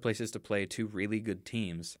 really hard places to play, 2 really good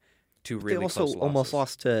teams, 2 really close losses. They also almost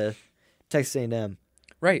lost to Texas A&M.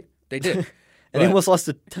 Right, they did. And they almost lost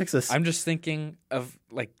to Texas. I'm just thinking of,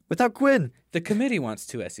 without Quinn. The committee wants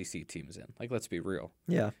 2 SEC teams in. Let's be real.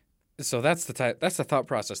 Yeah. So that's the thought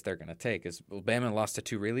process they're going to take is Bama lost to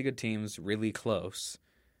 2 really good teams, really close.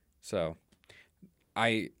 So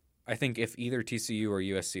I think if either TCU or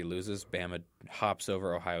USC loses, Bama hops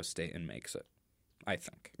over Ohio State and makes it. I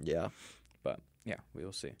think. Yeah. But yeah, we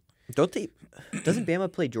will see. Doesn't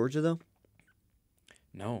Bama play Georgia though?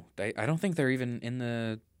 No, I don't think they're even in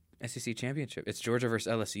the SEC championship. It's Georgia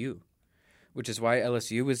versus LSU, which is why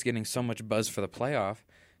LSU was getting so much buzz for the playoff.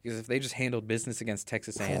 Because if they just handled business against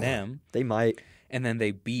Texas A&M, they might, and then they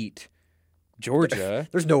beat Georgia.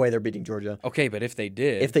 There's no way they're beating Georgia. Okay, but if they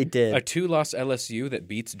did, a 2-loss LSU that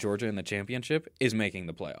beats Georgia in the championship is making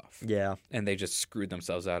the playoff. Yeah, and they just screwed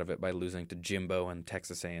themselves out of it by losing to Jimbo and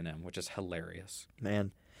Texas A&M, which is hilarious.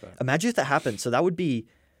 Man, imagine if that happened. So that would be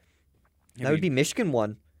Michigan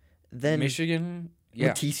 1. Then Michigan, yeah.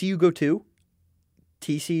 Would TCU go 2?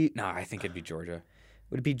 TCU? No, I think it'd be Georgia.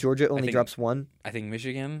 Would it be Georgia only drops one? I think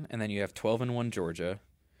Michigan, and then you have 12-1 Georgia,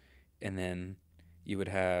 and then you would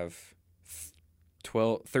have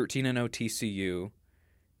 13-0 TCU,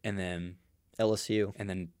 and then LSU, and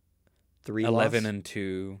then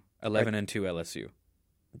 11-2 LSU.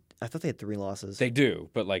 I thought they had 3 losses. They do,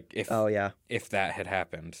 but like if that had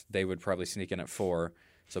happened, they would probably sneak in at 4.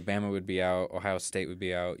 So Bama would be out, Ohio State would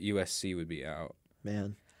be out, USC would be out.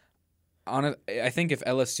 Man. I think if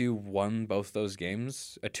LSU won both those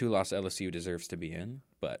games, a 2-loss LSU deserves to be in,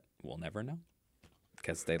 but we'll never know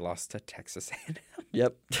because they lost to Texas A&M.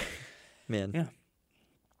 Yep. Man. Yeah.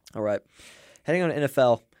 All right. Heading on to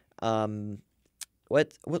NFL.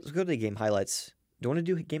 Let's go to the game highlights. Do you want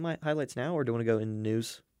to do game highlights now, or do you want to go into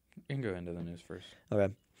news? You can go into the news first.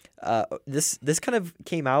 Okay. This kind of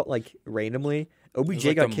came out like randomly.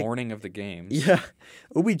 OBJ got got the morning of the games. Yeah,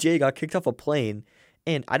 OBJ got kicked off a plane,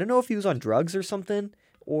 and I don't know if he was on drugs or something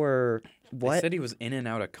or what. They said he was in and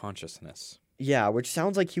out of consciousness. Yeah, which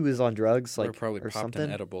sounds like he was on drugs, or probably or popped something.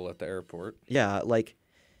 an edible at the airport. Yeah, like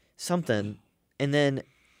something, and then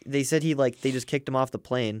they said they just kicked him off the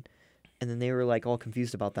plane, and then they were like all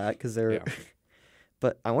confused about that because they're. Yeah.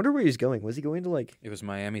 But I wonder where he was going. Was he going to like? It was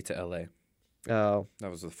Miami to LA. Oh,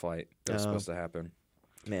 that was the flight that was supposed to happen.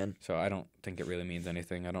 Man, so I don't think it really means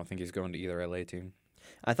anything. I don't think he's going to either LA team.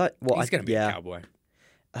 I thought, he's going to be a Cowboy.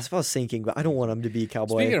 That's what I was thinking, but I don't want him to be a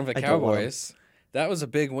Cowboy. Speaking of the Cowboys, that was a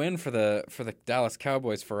big win for the Dallas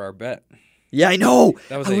Cowboys for our bet. Yeah, I know.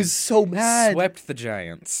 I was so mad. Swept the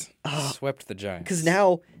Giants. Swept the Giants. Because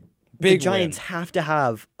now the Giants have to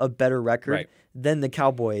have a better record than the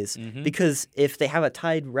Cowboys. Mm-hmm. Because if they have a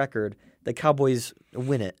tied record, the Cowboys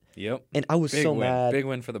win it. Yep. And I was so mad. Big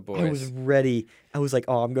win for the boys. I was ready. I was like,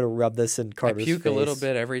 I'm going to rub this in Carter's face. I puke a little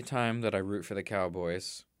bit every time that I root for the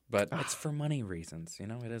Cowboys. But it's for money reasons. You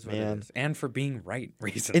know, it is what it is. And for being right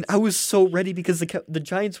reasons. And I was so ready because the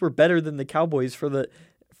Giants were better than the Cowboys for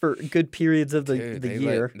good periods of the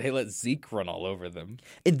year. They let Zeke run all over them.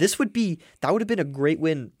 And that would have been a great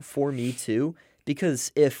win for me too,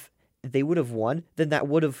 because if they would have won, then that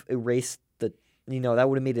would have erased that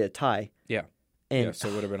would have made it a tie. Yeah. And so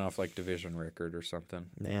it would have been off like division record or something.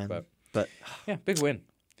 Man. But yeah, big win.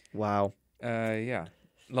 Wow. Yeah.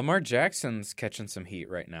 Lamar Jackson's catching some heat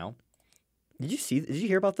right now. Did you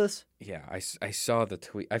hear about this? Yeah, I saw the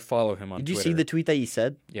tweet. I follow him on Twitter. Did you see the tweet that he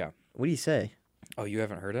said? Yeah. What did he say? Oh, you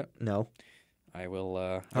haven't heard it? No. I will.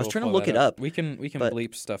 I was trying to look it up. We can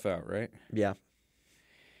bleep stuff out, right? Yeah.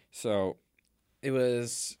 So it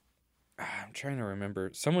was. I'm trying to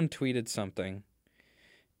remember. Someone tweeted something,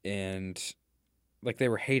 and like they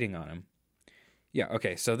were hating on him. Yeah.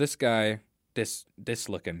 Okay. So this guy, this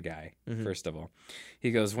looking guy, first of all,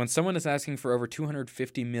 he goes, when someone is asking for over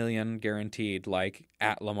 $250 million guaranteed, like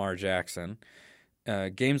at Lamar Jackson,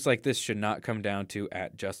 games like this should not come down to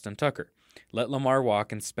at Justin Tucker. Let Lamar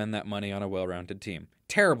walk and spend that money on a well-rounded team.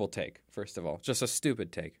 Terrible take, first of all. Just a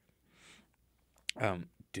stupid take.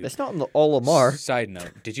 Dude. That's not all Lamar. Side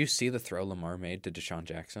note, did you see the throw Lamar made to Deshaun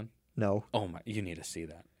Jackson? No. Oh my! You need to see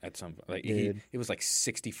that at some point. It was like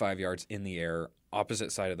 65 yards in the air,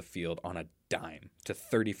 opposite side of the field on a dime to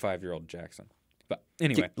 35-year-old Jackson. But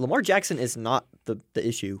anyway, dude, Lamar Jackson is not the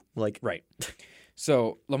issue. Like right.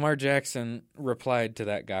 So Lamar Jackson replied to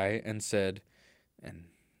that guy and said, and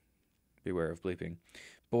beware of bleeping,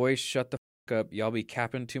 boys, shut the fuck up. Y'all be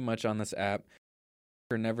capping too much on this app.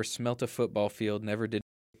 Never smelt a football field. Never did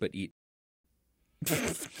but eat.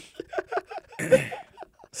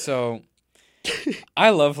 So, I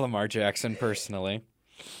love Lamar Jackson personally,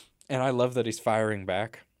 and I love that he's firing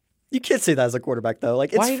back. You can't say that as a quarterback, though.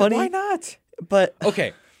 Like, it's funny. Why not? But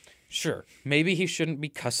okay, sure. Maybe he shouldn't be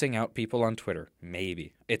cussing out people on Twitter.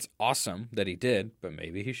 Maybe. It's awesome that he did, but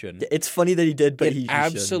maybe he shouldn't. It's funny that he did, but he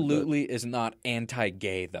absolutely is not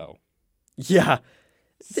anti-gay, though. Yeah.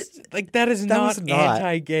 Like, that is not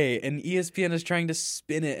anti-gay, and ESPN is trying to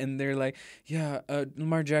spin it, and they're like, yeah,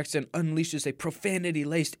 Lamar Jackson unleashes a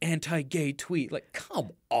profanity-laced anti-gay tweet. Like,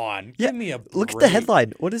 come on. Yeah. Give me a break. Look at the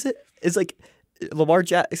headline. What is it? It's like, Lamar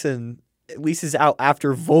Jackson leases out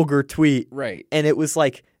after vulgar tweet. Right. And it was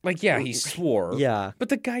like... Like, yeah, he swore. Yeah. But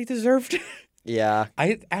the guy deserved it. Yeah.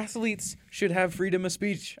 Athletes should have freedom of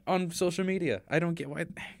speech on social media. I don't get why...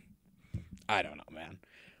 I don't know, man.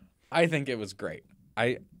 I think it was great.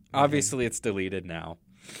 Obviously it's deleted now,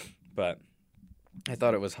 but I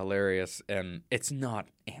thought it was hilarious, and it's not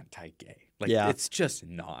anti-gay. Like, it's just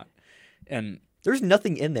not. And there's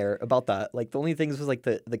nothing in there about that. Like, the only things was like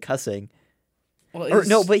the cussing. Well,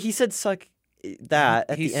 no, but he said suck that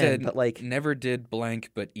at the end. But like, never did blank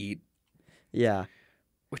but eat. Yeah,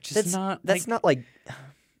 which is not. That's not like.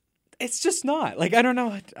 It's just not. Like, I don't know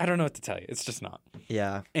what to tell you. It's just not.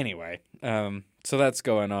 Yeah. Anyway, so that's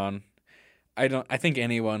going on. I think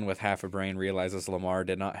anyone with half a brain realizes Lamar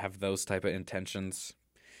did not have those type of intentions,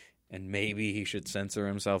 and maybe he should censor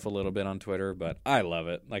himself a little bit on Twitter, but I love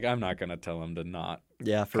it. Like, I'm not going to tell him to not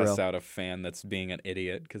cuss out a fan that's being an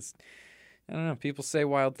idiot, because, I don't know, people say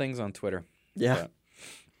wild things on Twitter. Yeah. But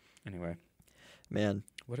anyway. Man.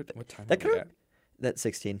 What time are we at? That's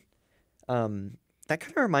 16. That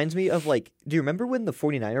kind of reminds me of, like, do you remember when the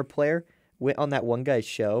 49er player went on that one guy's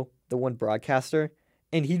show, the one broadcaster,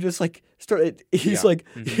 and he just, like, started, he's like,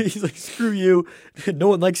 screw you, no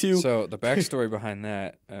one likes you. So the backstory behind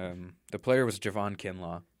that, the player was Javon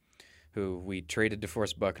Kinlaw, who we traded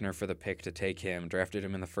DeForest Buckner for the pick to take him, drafted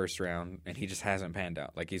him in the first round, and he just hasn't panned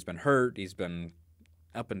out. Like, he's been hurt, he's been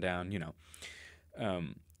up and down, you know.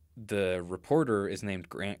 The reporter is named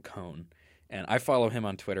Grant Cohn, and I follow him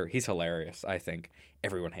on Twitter. He's hilarious, I think.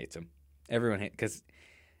 Everyone hates him. Because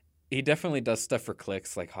he definitely does stuff for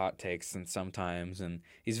clicks, like hot takes and sometimes, and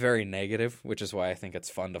he's very negative, which is why I think it's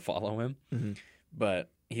fun to follow him. Mm-hmm.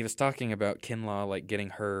 But he was talking about Kinlaw, like, getting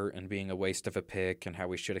hurt and being a waste of a pick and how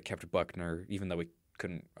we should have kept Buckner, even though we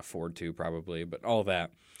couldn't afford to probably, but all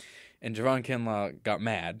that. And Javon Kinlaw got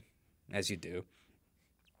mad, as you do.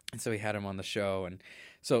 And so he had him on the show. And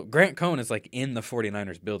so Grant Cohn is, like, in the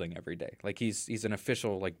 49ers building every day. Like, he's an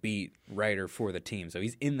official, like, beat writer for the team. So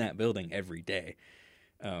he's in that building every day.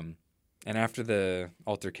 And after the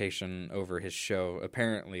altercation over his show,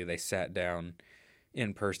 apparently they sat down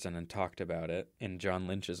in person and talked about it in John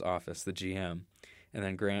Lynch's office, the GM. And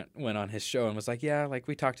then Grant went on his show and was like, yeah, like,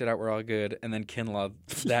 we talked it out, we're all good. And then Kinlaw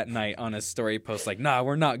that night on his story post, like, nah,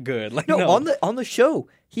 we're not good. Like, no. On the show.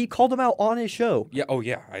 He called him out on his show. Yeah, oh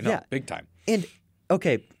yeah, I know. Yeah. Big time. And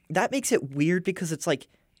okay, that makes it weird because it's like,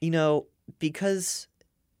 you know, because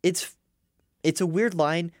it's a weird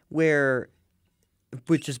line where,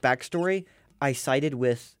 which is backstory, I sided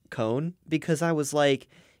with Cohn because I was like,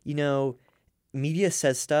 you know, media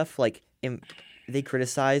says stuff like, they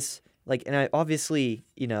criticize, like, and I obviously,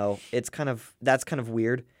 you know, that's kind of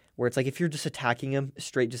weird where it's like if you're just attacking him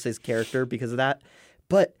straight just his character because of that.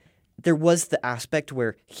 But there was the aspect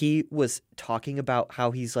where he was talking about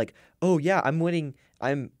how he's like, oh yeah, I'm winning.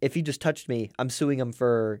 If he just touched me, I'm suing him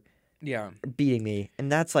for beating me.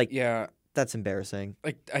 And that's like, that's embarrassing.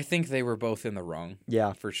 Like, I think they were both in the wrong.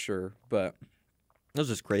 Yeah. For sure. But that was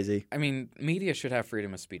just crazy. I mean, media should have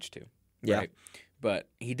freedom of speech too. Yeah. Right? But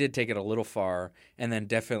he did take it a little far. And then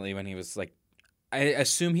definitely when he was like, I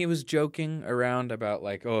assume he was joking around about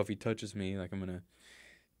like, oh, if he touches me, like, I'm going to.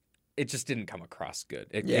 It just didn't come across good.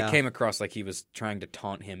 It came across like he was trying to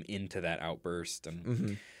taunt him into that outburst.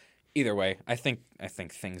 And either way, I think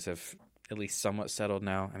things have at least somewhat settled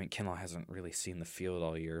now. I mean, Kinlaw hasn't really seen the field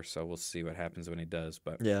all year, so we'll see what happens when he does.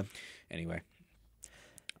 But anyway,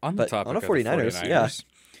 on the topic of the 49ers,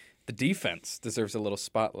 the defense deserves a little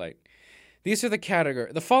spotlight. These are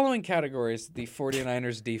the following categories the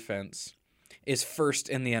 49ers defense is first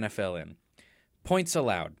in the NFL in. Points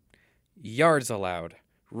allowed, yards allowed,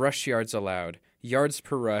 rush yards allowed, yards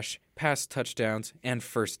per rush, pass touchdowns, and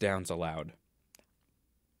first downs allowed.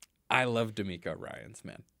 I love DeMeco Ryans,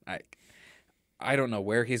 man. I don't know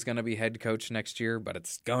where he's going to be head coach next year, but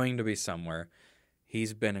it's going to be somewhere.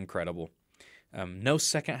 He's been incredible. No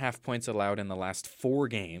second half points allowed in the last 4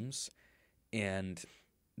 games, and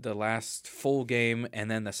the last full game, and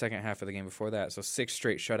then the second half of the game before that. So 6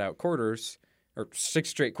 straight quarters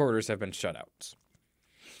have been shutouts.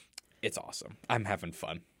 It's awesome. I'm having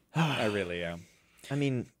fun. I really am. I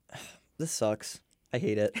mean, this sucks. I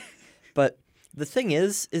hate it. But the thing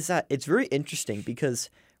is that it's very interesting because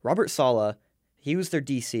Robert Saleh, he was their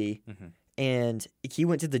DC, and he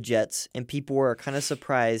went to the Jets, and people were kind of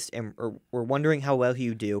surprised and were wondering how well he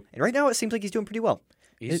would do. And right now it seems like he's doing pretty well.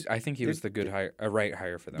 I think he was the good right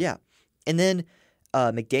hire for them. Yeah. And then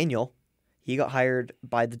McDaniel, he got hired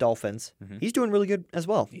by the Dolphins. He's doing really good as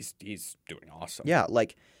well. He's doing awesome. Yeah,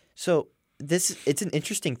 like, so it's an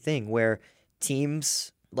interesting thing where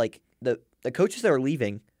teams, like the coaches that are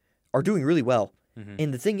leaving are doing really well.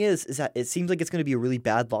 And the thing is that it seems like it's going to be a really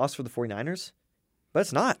bad loss for the 49ers, but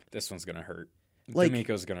it's not. This one's going to hurt. Like,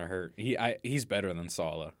 DeMeco's going to hurt. He's better than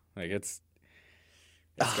Saleh. Like, it's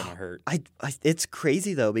going to hurt. It's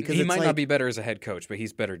crazy, though, because he might not be better as a head coach, but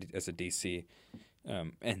he's better as a DC.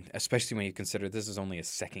 And especially when you consider this is only his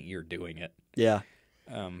second year doing it. Yeah.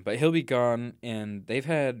 But he'll be gone, and they've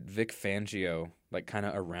had Vic Fangio, like, kind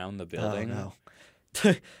of around the building. Oh, no.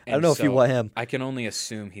 I don't know if you want him. I can only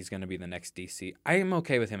assume he's going to be the next DC. I am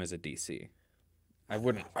okay with him as a DC. I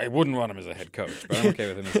wouldn't want him as a head coach, but I'm okay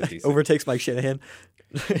with him as a DC. Overtakes Mike Shanahan.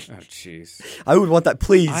 Oh, jeez. I would want that.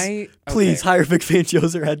 Please, please okay. hire Vic Fangio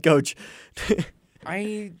as their head coach.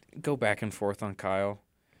 I go back and forth on Kyle.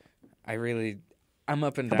 I'm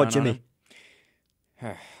up and down. How about Jimmy? On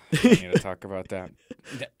him. We need to talk about that.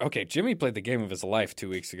 Okay, Jimmy played the game of his life 2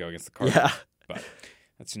 weeks ago against the Cardinals. Yeah. But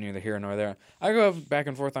that's neither here nor there. I go back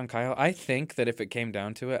and forth on Kyle. I think that if it came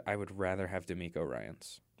down to it, I would rather have D'Amico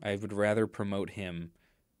Ryans. I would rather promote him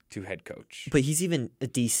to head coach. But he's even a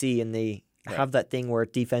DC, and they have that thing where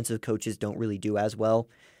defensive coaches don't really do as well,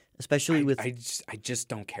 especially with. I just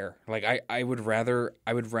don't care. Like I would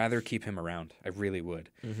rather keep him around. I really would.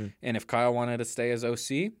 Mm-hmm. And if Kyle wanted to stay as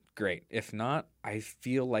OC, great. If not, I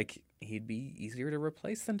feel like he'd be easier to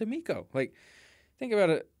replace than D'Amico. Like, think about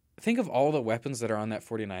it. Think of all the weapons that are on that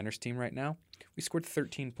 49ers team right now. We scored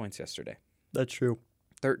 13 points yesterday. That's true.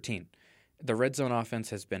 13. The red zone offense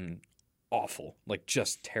has been awful, like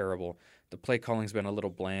just terrible. The play calling's been a little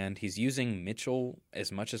bland. He's using Mitchell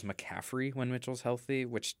as much as McCaffrey when Mitchell's healthy,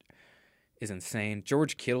 which is insane.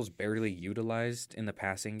 George Kittle's barely utilized in the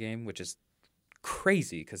passing game, which is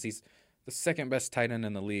crazy because he's the second best tight end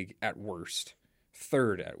in the league at worst.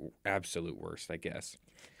 Third at absolute worst, I guess.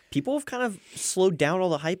 People have kind of slowed down all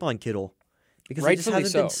the hype on Kittle. Because rightfully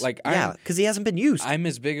so. Because he hasn't been used. I'm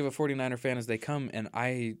as big of a 49er fan as they come, and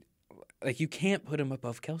you can't put him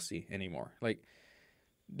above Kelsey anymore. Like,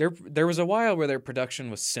 there was a while where their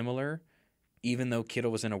production was similar, even though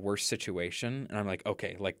Kittle was in a worse situation. And I'm like,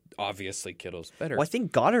 okay, like, obviously Kittle's better. Well, I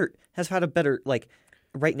think Goddard has had a better, like,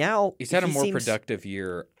 right now. He's had a more productive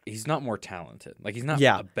year. He's not more talented. Like, he's not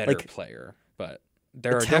a better player, but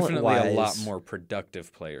there are definitely a lot more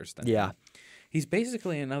productive players than him. He's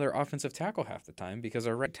basically another offensive tackle half the time because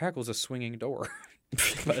our right tackle's a swinging door.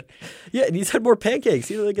 But yeah, and he's had more pancakes.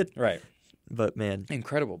 He's like right. But man,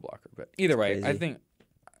 incredible blocker. But either way, I think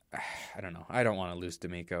I don't know. I don't want to lose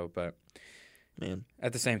D'Amico, but man,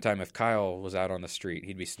 at the same time, if Kyle was out on the street,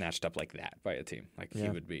 he'd be snatched up like that by a team. Like he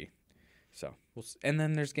would be. So, and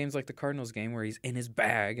then there's games like the Cardinals game where he's in his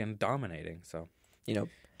bag and dominating. So,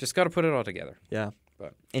 just got to put it all together. Yeah.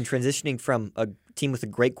 But and transitioning from a team with a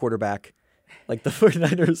great quarterback like the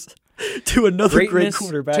 49ers to another great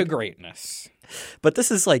quarterback. To greatness. But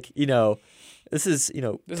this is like, this is a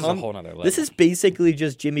whole nother level. This is basically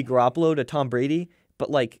just Jimmy Garoppolo to Tom Brady, but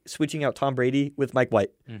like switching out Tom Brady with Mike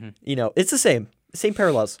White. Mm-hmm. It's the same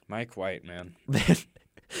parallels. Mike White, man.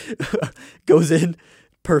 Goes in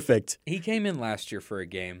perfect. He came in last year for a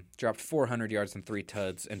game, dropped 400 yards and 3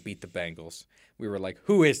 tuds, and beat the Bengals. We were like,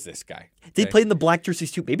 who is this guy? They played in the black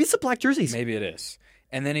jerseys too. Maybe it's the black jerseys. Maybe it is.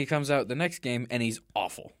 And then he comes out the next game, and he's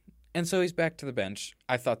awful. And so he's back to the bench.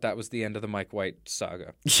 I thought that was the end of the Mike White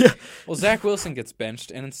saga. Yeah. Well, Zach Wilson gets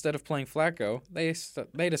benched, and instead of playing Flacco,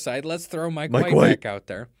 they decide, let's throw Mike White back out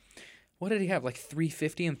there. What did he have, like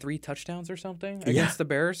 350 and 3 touchdowns or something against the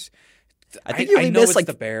Bears? I think he missed like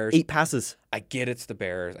the Bears. 8 passes. I get it's the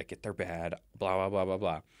Bears. I get they're bad. Blah, blah, blah, blah,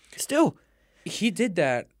 blah. Still. He did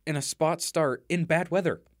that in a spot start in bad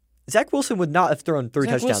weather. Zach Wilson would not have thrown 3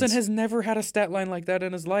 touchdowns. Zach Wilson has never had a stat line like that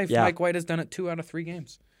in his life. Yeah. Mike White has done it 2 out of 3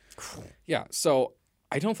 games. Yeah, so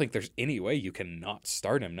I don't think there's any way you can not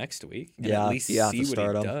start him next week and at least see what he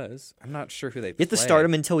does. I'm not sure who they play. You have to start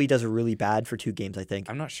him until he does really bad for 2 games, I think.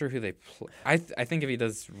 I'm not sure who they play. I think if he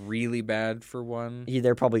does really bad for one,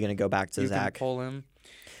 they're probably going to go back to Zach. Can pull him.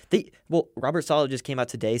 Robert Saleh just came out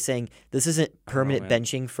today saying this isn't permanent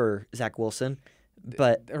benching for Zach Wilson.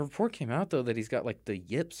 But a report came out though that he's got like the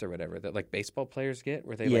yips or whatever that like baseball players get,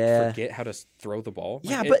 where they forget how to throw the ball.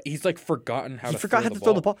 Yeah, but he's like forgotten how to. He forgot how to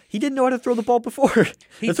throw the ball. He didn't know how to throw the ball before.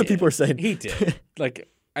 That's what people are saying. He did.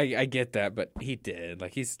 Like I get that, but he did.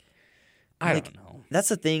 Like I don't know. That's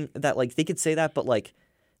the thing that like they could say that, but like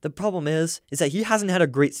the problem is that he hasn't had a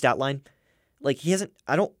great stat line. Like he hasn't.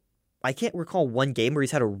 I can't recall one game where he's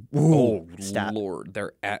had a stat. Lord,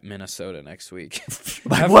 they're at Minnesota next week.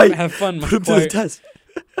 Have fun, Put him to the test.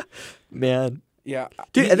 Man. Yeah,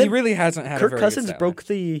 dude, he really hasn't had. Kirk a very Cousins good broke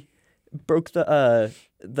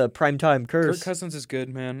the primetime curse. Kirk Cousins is good,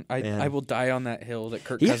 man. I will die on that hill that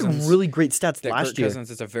Kirk he Cousins. Had really great stats last year. Kirk Cousins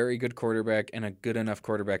is a very good quarterback and a good enough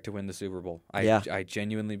quarterback to win the Super Bowl. I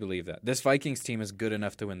genuinely believe that this Vikings team is good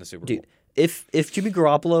enough to win the Super Bowl. Dude, if Jimmy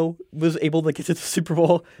Garoppolo was able to get to the Super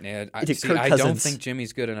Bowl, I don't think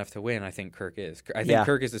Jimmy's good enough to win. I think Kirk is. I think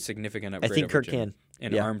Kirk is a significant upgrade. I think Kirk can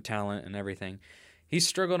in arm talent and everything. He's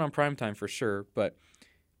struggled on primetime for sure, but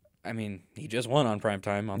I mean, he just won on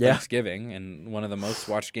primetime on Thanksgiving and one of the most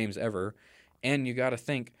watched games ever. And you got to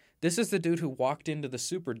think, this is the dude who walked into the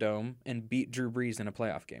Superdome and beat Drew Brees in a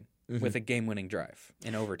playoff game. with a game-winning drive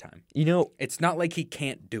in overtime. You know, It's not like he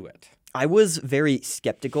can't do it. I was very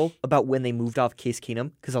skeptical about when they moved off Case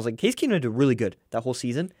Keenum because I was like, Case Keenum did really good that whole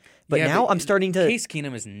season. But Yeah, now but I'm starting to. Case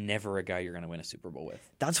Keenum is never a guy you're going to win a Super Bowl with.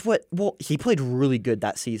 That's what. Well, he played really good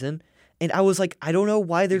that season. And I was like, I don't know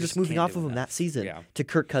why they're just moving can't off do of him enough. that season Yeah. to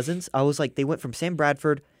Kirk Cousins. I was like, they went from Sam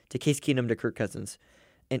Bradford to Case Keenum to Kirk Cousins.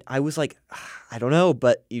 And I was like, I don't know.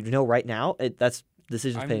 But, right now, that's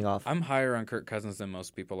decision's paying off. I'm higher on Kirk Cousins than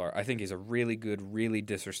most people are. I think he's a really good, really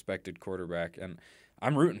disrespected quarterback. And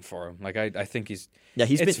I'm rooting for him. Like, I think he's... Yeah,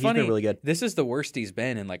 he's been really good. This is the worst he's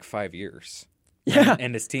been in like 5 years. Yeah.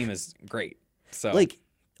 And his team is great. So Like,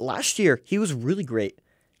 last year, he was really great.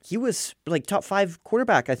 He was, like, top 5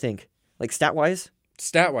 quarterback, I think. Like, stat-wise.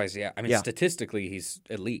 Stat-wise, yeah. I mean, Yeah. statistically, he's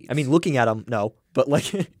elite. I mean, looking at him, no. But,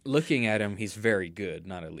 like... looking at him, he's very good,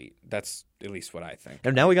 not elite. That's at least what I think.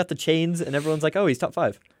 And now we got the chains, and everyone's like, oh, he's top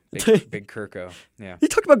 5. Big Kirko. Yeah. He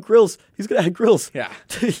talked about grills. He's going to add grills. Yeah.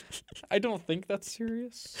 I don't think that's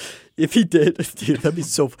serious. If he did, dude, that'd be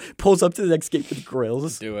so... Pulls up to the next gate with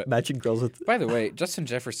grills. Do it. Matching grills with... By the way, Justin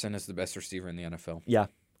Jefferson is the best receiver in the NFL. Yeah.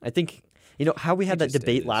 I think... how we had that just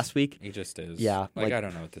debate is. last week? He just is. Yeah, Like I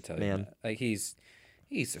don't know what to tell you. man. Like he's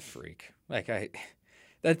a freak. Like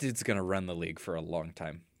that dude's gonna run the league for a long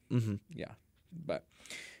time. Mm-hmm. Yeah. But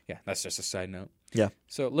yeah, that's just a side note. Yeah.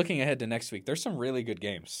 So looking ahead to next week, there's some really good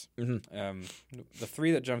games. Mm-hmm. The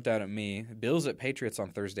 3 that jumped out at me: Bills at Patriots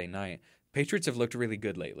on Thursday night. Patriots have looked really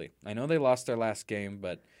good lately. I know they lost their last game,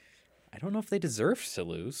 but I don't know if they deserve to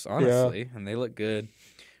lose, honestly. And they look good.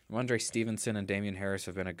 Ramondre Stevenson and Damian Harris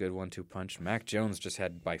have been a good 1-2 punch. Mac Jones just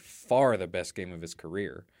had by far the best game of his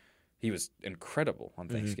career. He was incredible on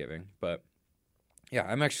Thanksgiving. But, yeah,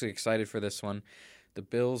 I'm actually excited for this one. The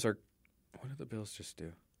Bills are – what did the Bills just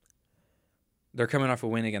do? They're coming off a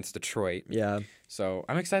win against Detroit. Yeah. So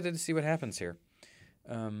I'm excited to see what happens here.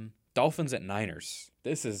 Dolphins at Niners.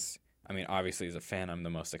 This is – I mean, obviously as a fan, I'm the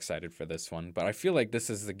most excited for this one. But I feel like this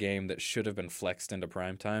is the game that should have been flexed into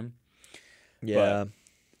primetime. Yeah.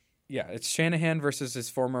 Yeah, it's Shanahan versus his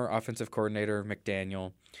former offensive coordinator,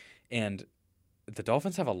 McDaniel. And the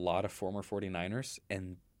Dolphins have a lot of former 49ers,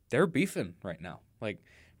 and they're beefing right now. Like,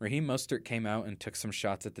 Raheem Mostert came out and took some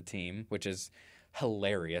shots at the team, which is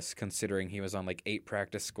hilarious considering he was on like 8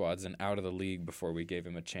 practice squads and out of the league before we gave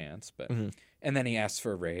him a chance. But And then he asks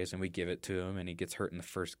for a raise, and we give it to him, and he gets hurt in the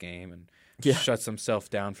first game and shuts himself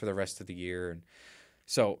down for the rest of the year. And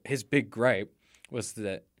so his big gripe was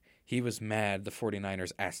that he was mad the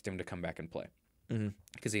 49ers asked him to come back and play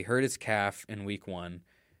because he hurt his calf in week 1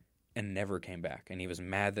 and never came back. And he was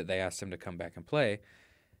mad that they asked him to come back and play.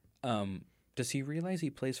 Does he realize he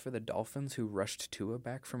plays for the Dolphins who rushed Tua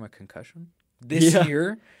back from a concussion this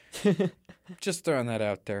year? Just throwing that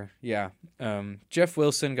out there. Yeah. Jeff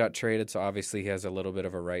Wilson got traded, so obviously he has a little bit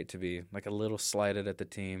of a right to be like a little slighted at the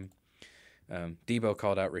team. Debo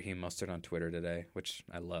called out Raheem Mostert on Twitter today, which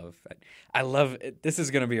I love. I love it. This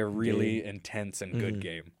is going to be a really intense and good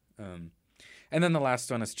game. And then the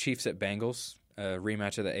last one is Chiefs at Bengals, a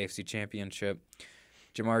rematch of the AFC Championship.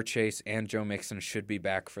 Jamar Chase and Joe Mixon should be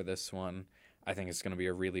back for this one. I think it's going to be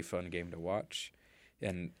a really fun game to watch.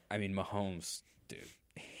 And, I mean, Mahomes, dude,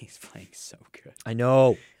 he's playing so good. I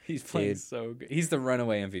know. He's playing so good. He's the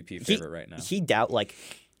runaway MVP favorite right now.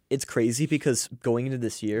 It's crazy because going into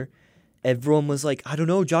this year, everyone was like, I don't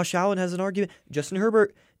know, Josh Allen has an argument. Justin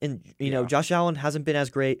Herbert, and, Josh Allen hasn't been as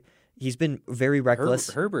great. He's been very reckless.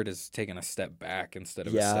 Herbert has taken a step back instead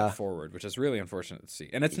of a step forward, which is really unfortunate to see.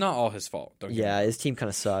 And it's not all his fault. His team kind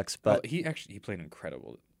of sucks. But he played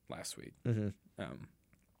incredible last week.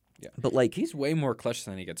 But like he's way more clutch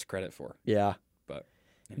than he gets credit for. Yeah. But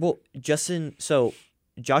well, so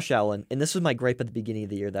Josh Allen, and this was my gripe at the beginning of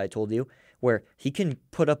the year that I told you, where he can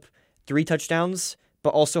put up 3 touchdowns,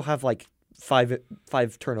 but also have like five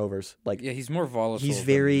turnovers. Like he's more volatile. He's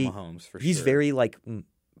very than Mahomes for he's sure. very like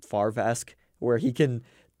Favre-esque, where he can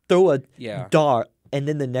throw a dart and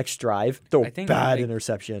then the next drive throw a bad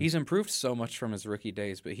interception. He's improved so much from his rookie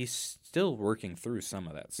days, but he's still working through some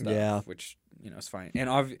of that stuff, which is fine. And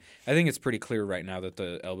I think it's pretty clear right now that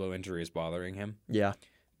the elbow injury is bothering him. Yeah,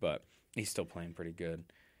 but he's still playing pretty good.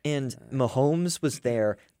 And Mahomes was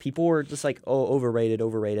there. People were just like, oh,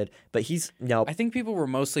 overrated. But he's no. I think people were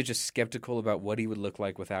mostly just skeptical about what he would look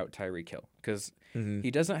like without Tyreek Hill because he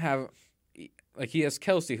doesn't have he has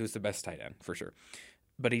Kelsey, who's the best tight end for sure,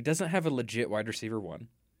 but he doesn't have a legit wide receiver 1.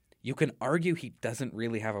 You can argue he doesn't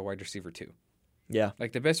really have a wide receiver 2. Yeah,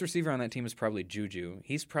 like the best receiver on that team is probably Juju.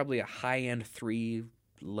 He's probably a high end 3,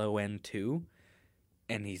 low end 2,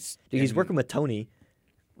 and he's working with Tony,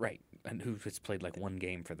 right? And who has played like 1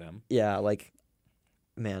 game for them. Yeah, like,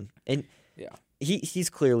 man. And he's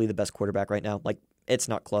clearly the best quarterback right now. Like, it's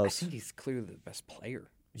not I close. think he's clearly the best player.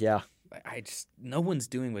 Yeah. No one's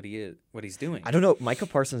doing what he's doing. I don't know. Micah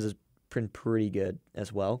Parsons has been pretty good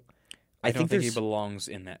as well. I don't think he belongs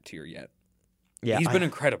in that tier yet. Yeah, he's been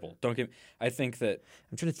incredible. I think that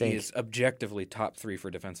I'm trying to think. he is objectively top 3 for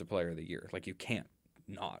Defensive Player of the Year. Like, you can't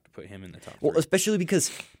not put him in the top 3. Well, especially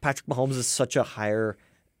because Patrick Mahomes is such a higher,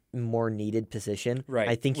 more needed position. Right.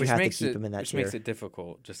 I think you have to keep him in that which tier. makes it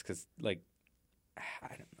difficult just because, like, I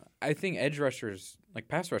don't know. I think edge rushers, like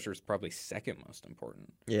pass rushers, probably second most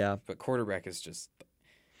important. Yeah. But quarterback is just,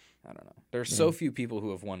 I don't know. There are so few people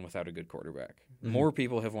who have won without a good quarterback. Mm-hmm. More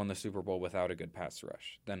people have won the Super Bowl without a good pass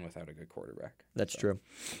rush than without a good quarterback. That's true.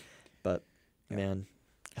 But, man,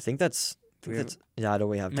 I think that's I don't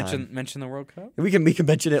we have time. Mention the World Cup? We can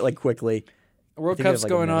mention it, like, quickly. World Cup's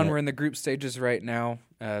going on. We're in the group stages right now.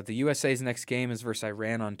 The USA's next game is versus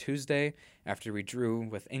Iran on Tuesday after we drew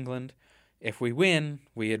with England. If we win,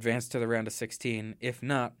 we advance to the round of 16. If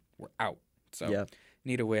not, we're out. So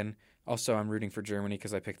need a win. Also, I'm rooting for Germany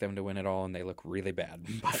because I picked them to win it all, and they look really bad.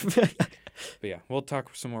 But yeah, we'll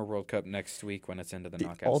talk some more World Cup next week when it's into the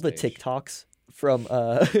knockout all stage. the TikToks from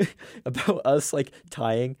about us, like,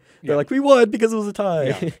 tying. They're like, we won because it was a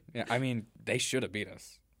tie. Yeah. I mean, they should have beat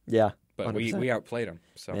us. Yeah. But 100%. we outplayed them.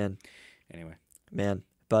 So, anyway.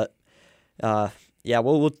 But,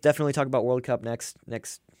 we'll definitely talk about World Cup next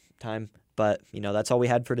time. But, that's all we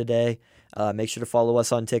had for today. Make sure to follow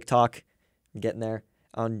us on TikTok. I'm getting there.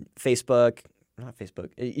 On Facebook. Not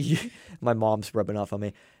Facebook. My mom's rubbing off on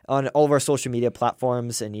me. On all of our social media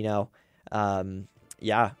platforms. And,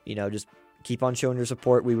 just keep on showing your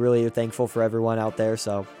support. We really are thankful for everyone out there.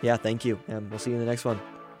 So, thank you. And we'll see you in the next one.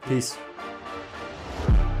 Peace.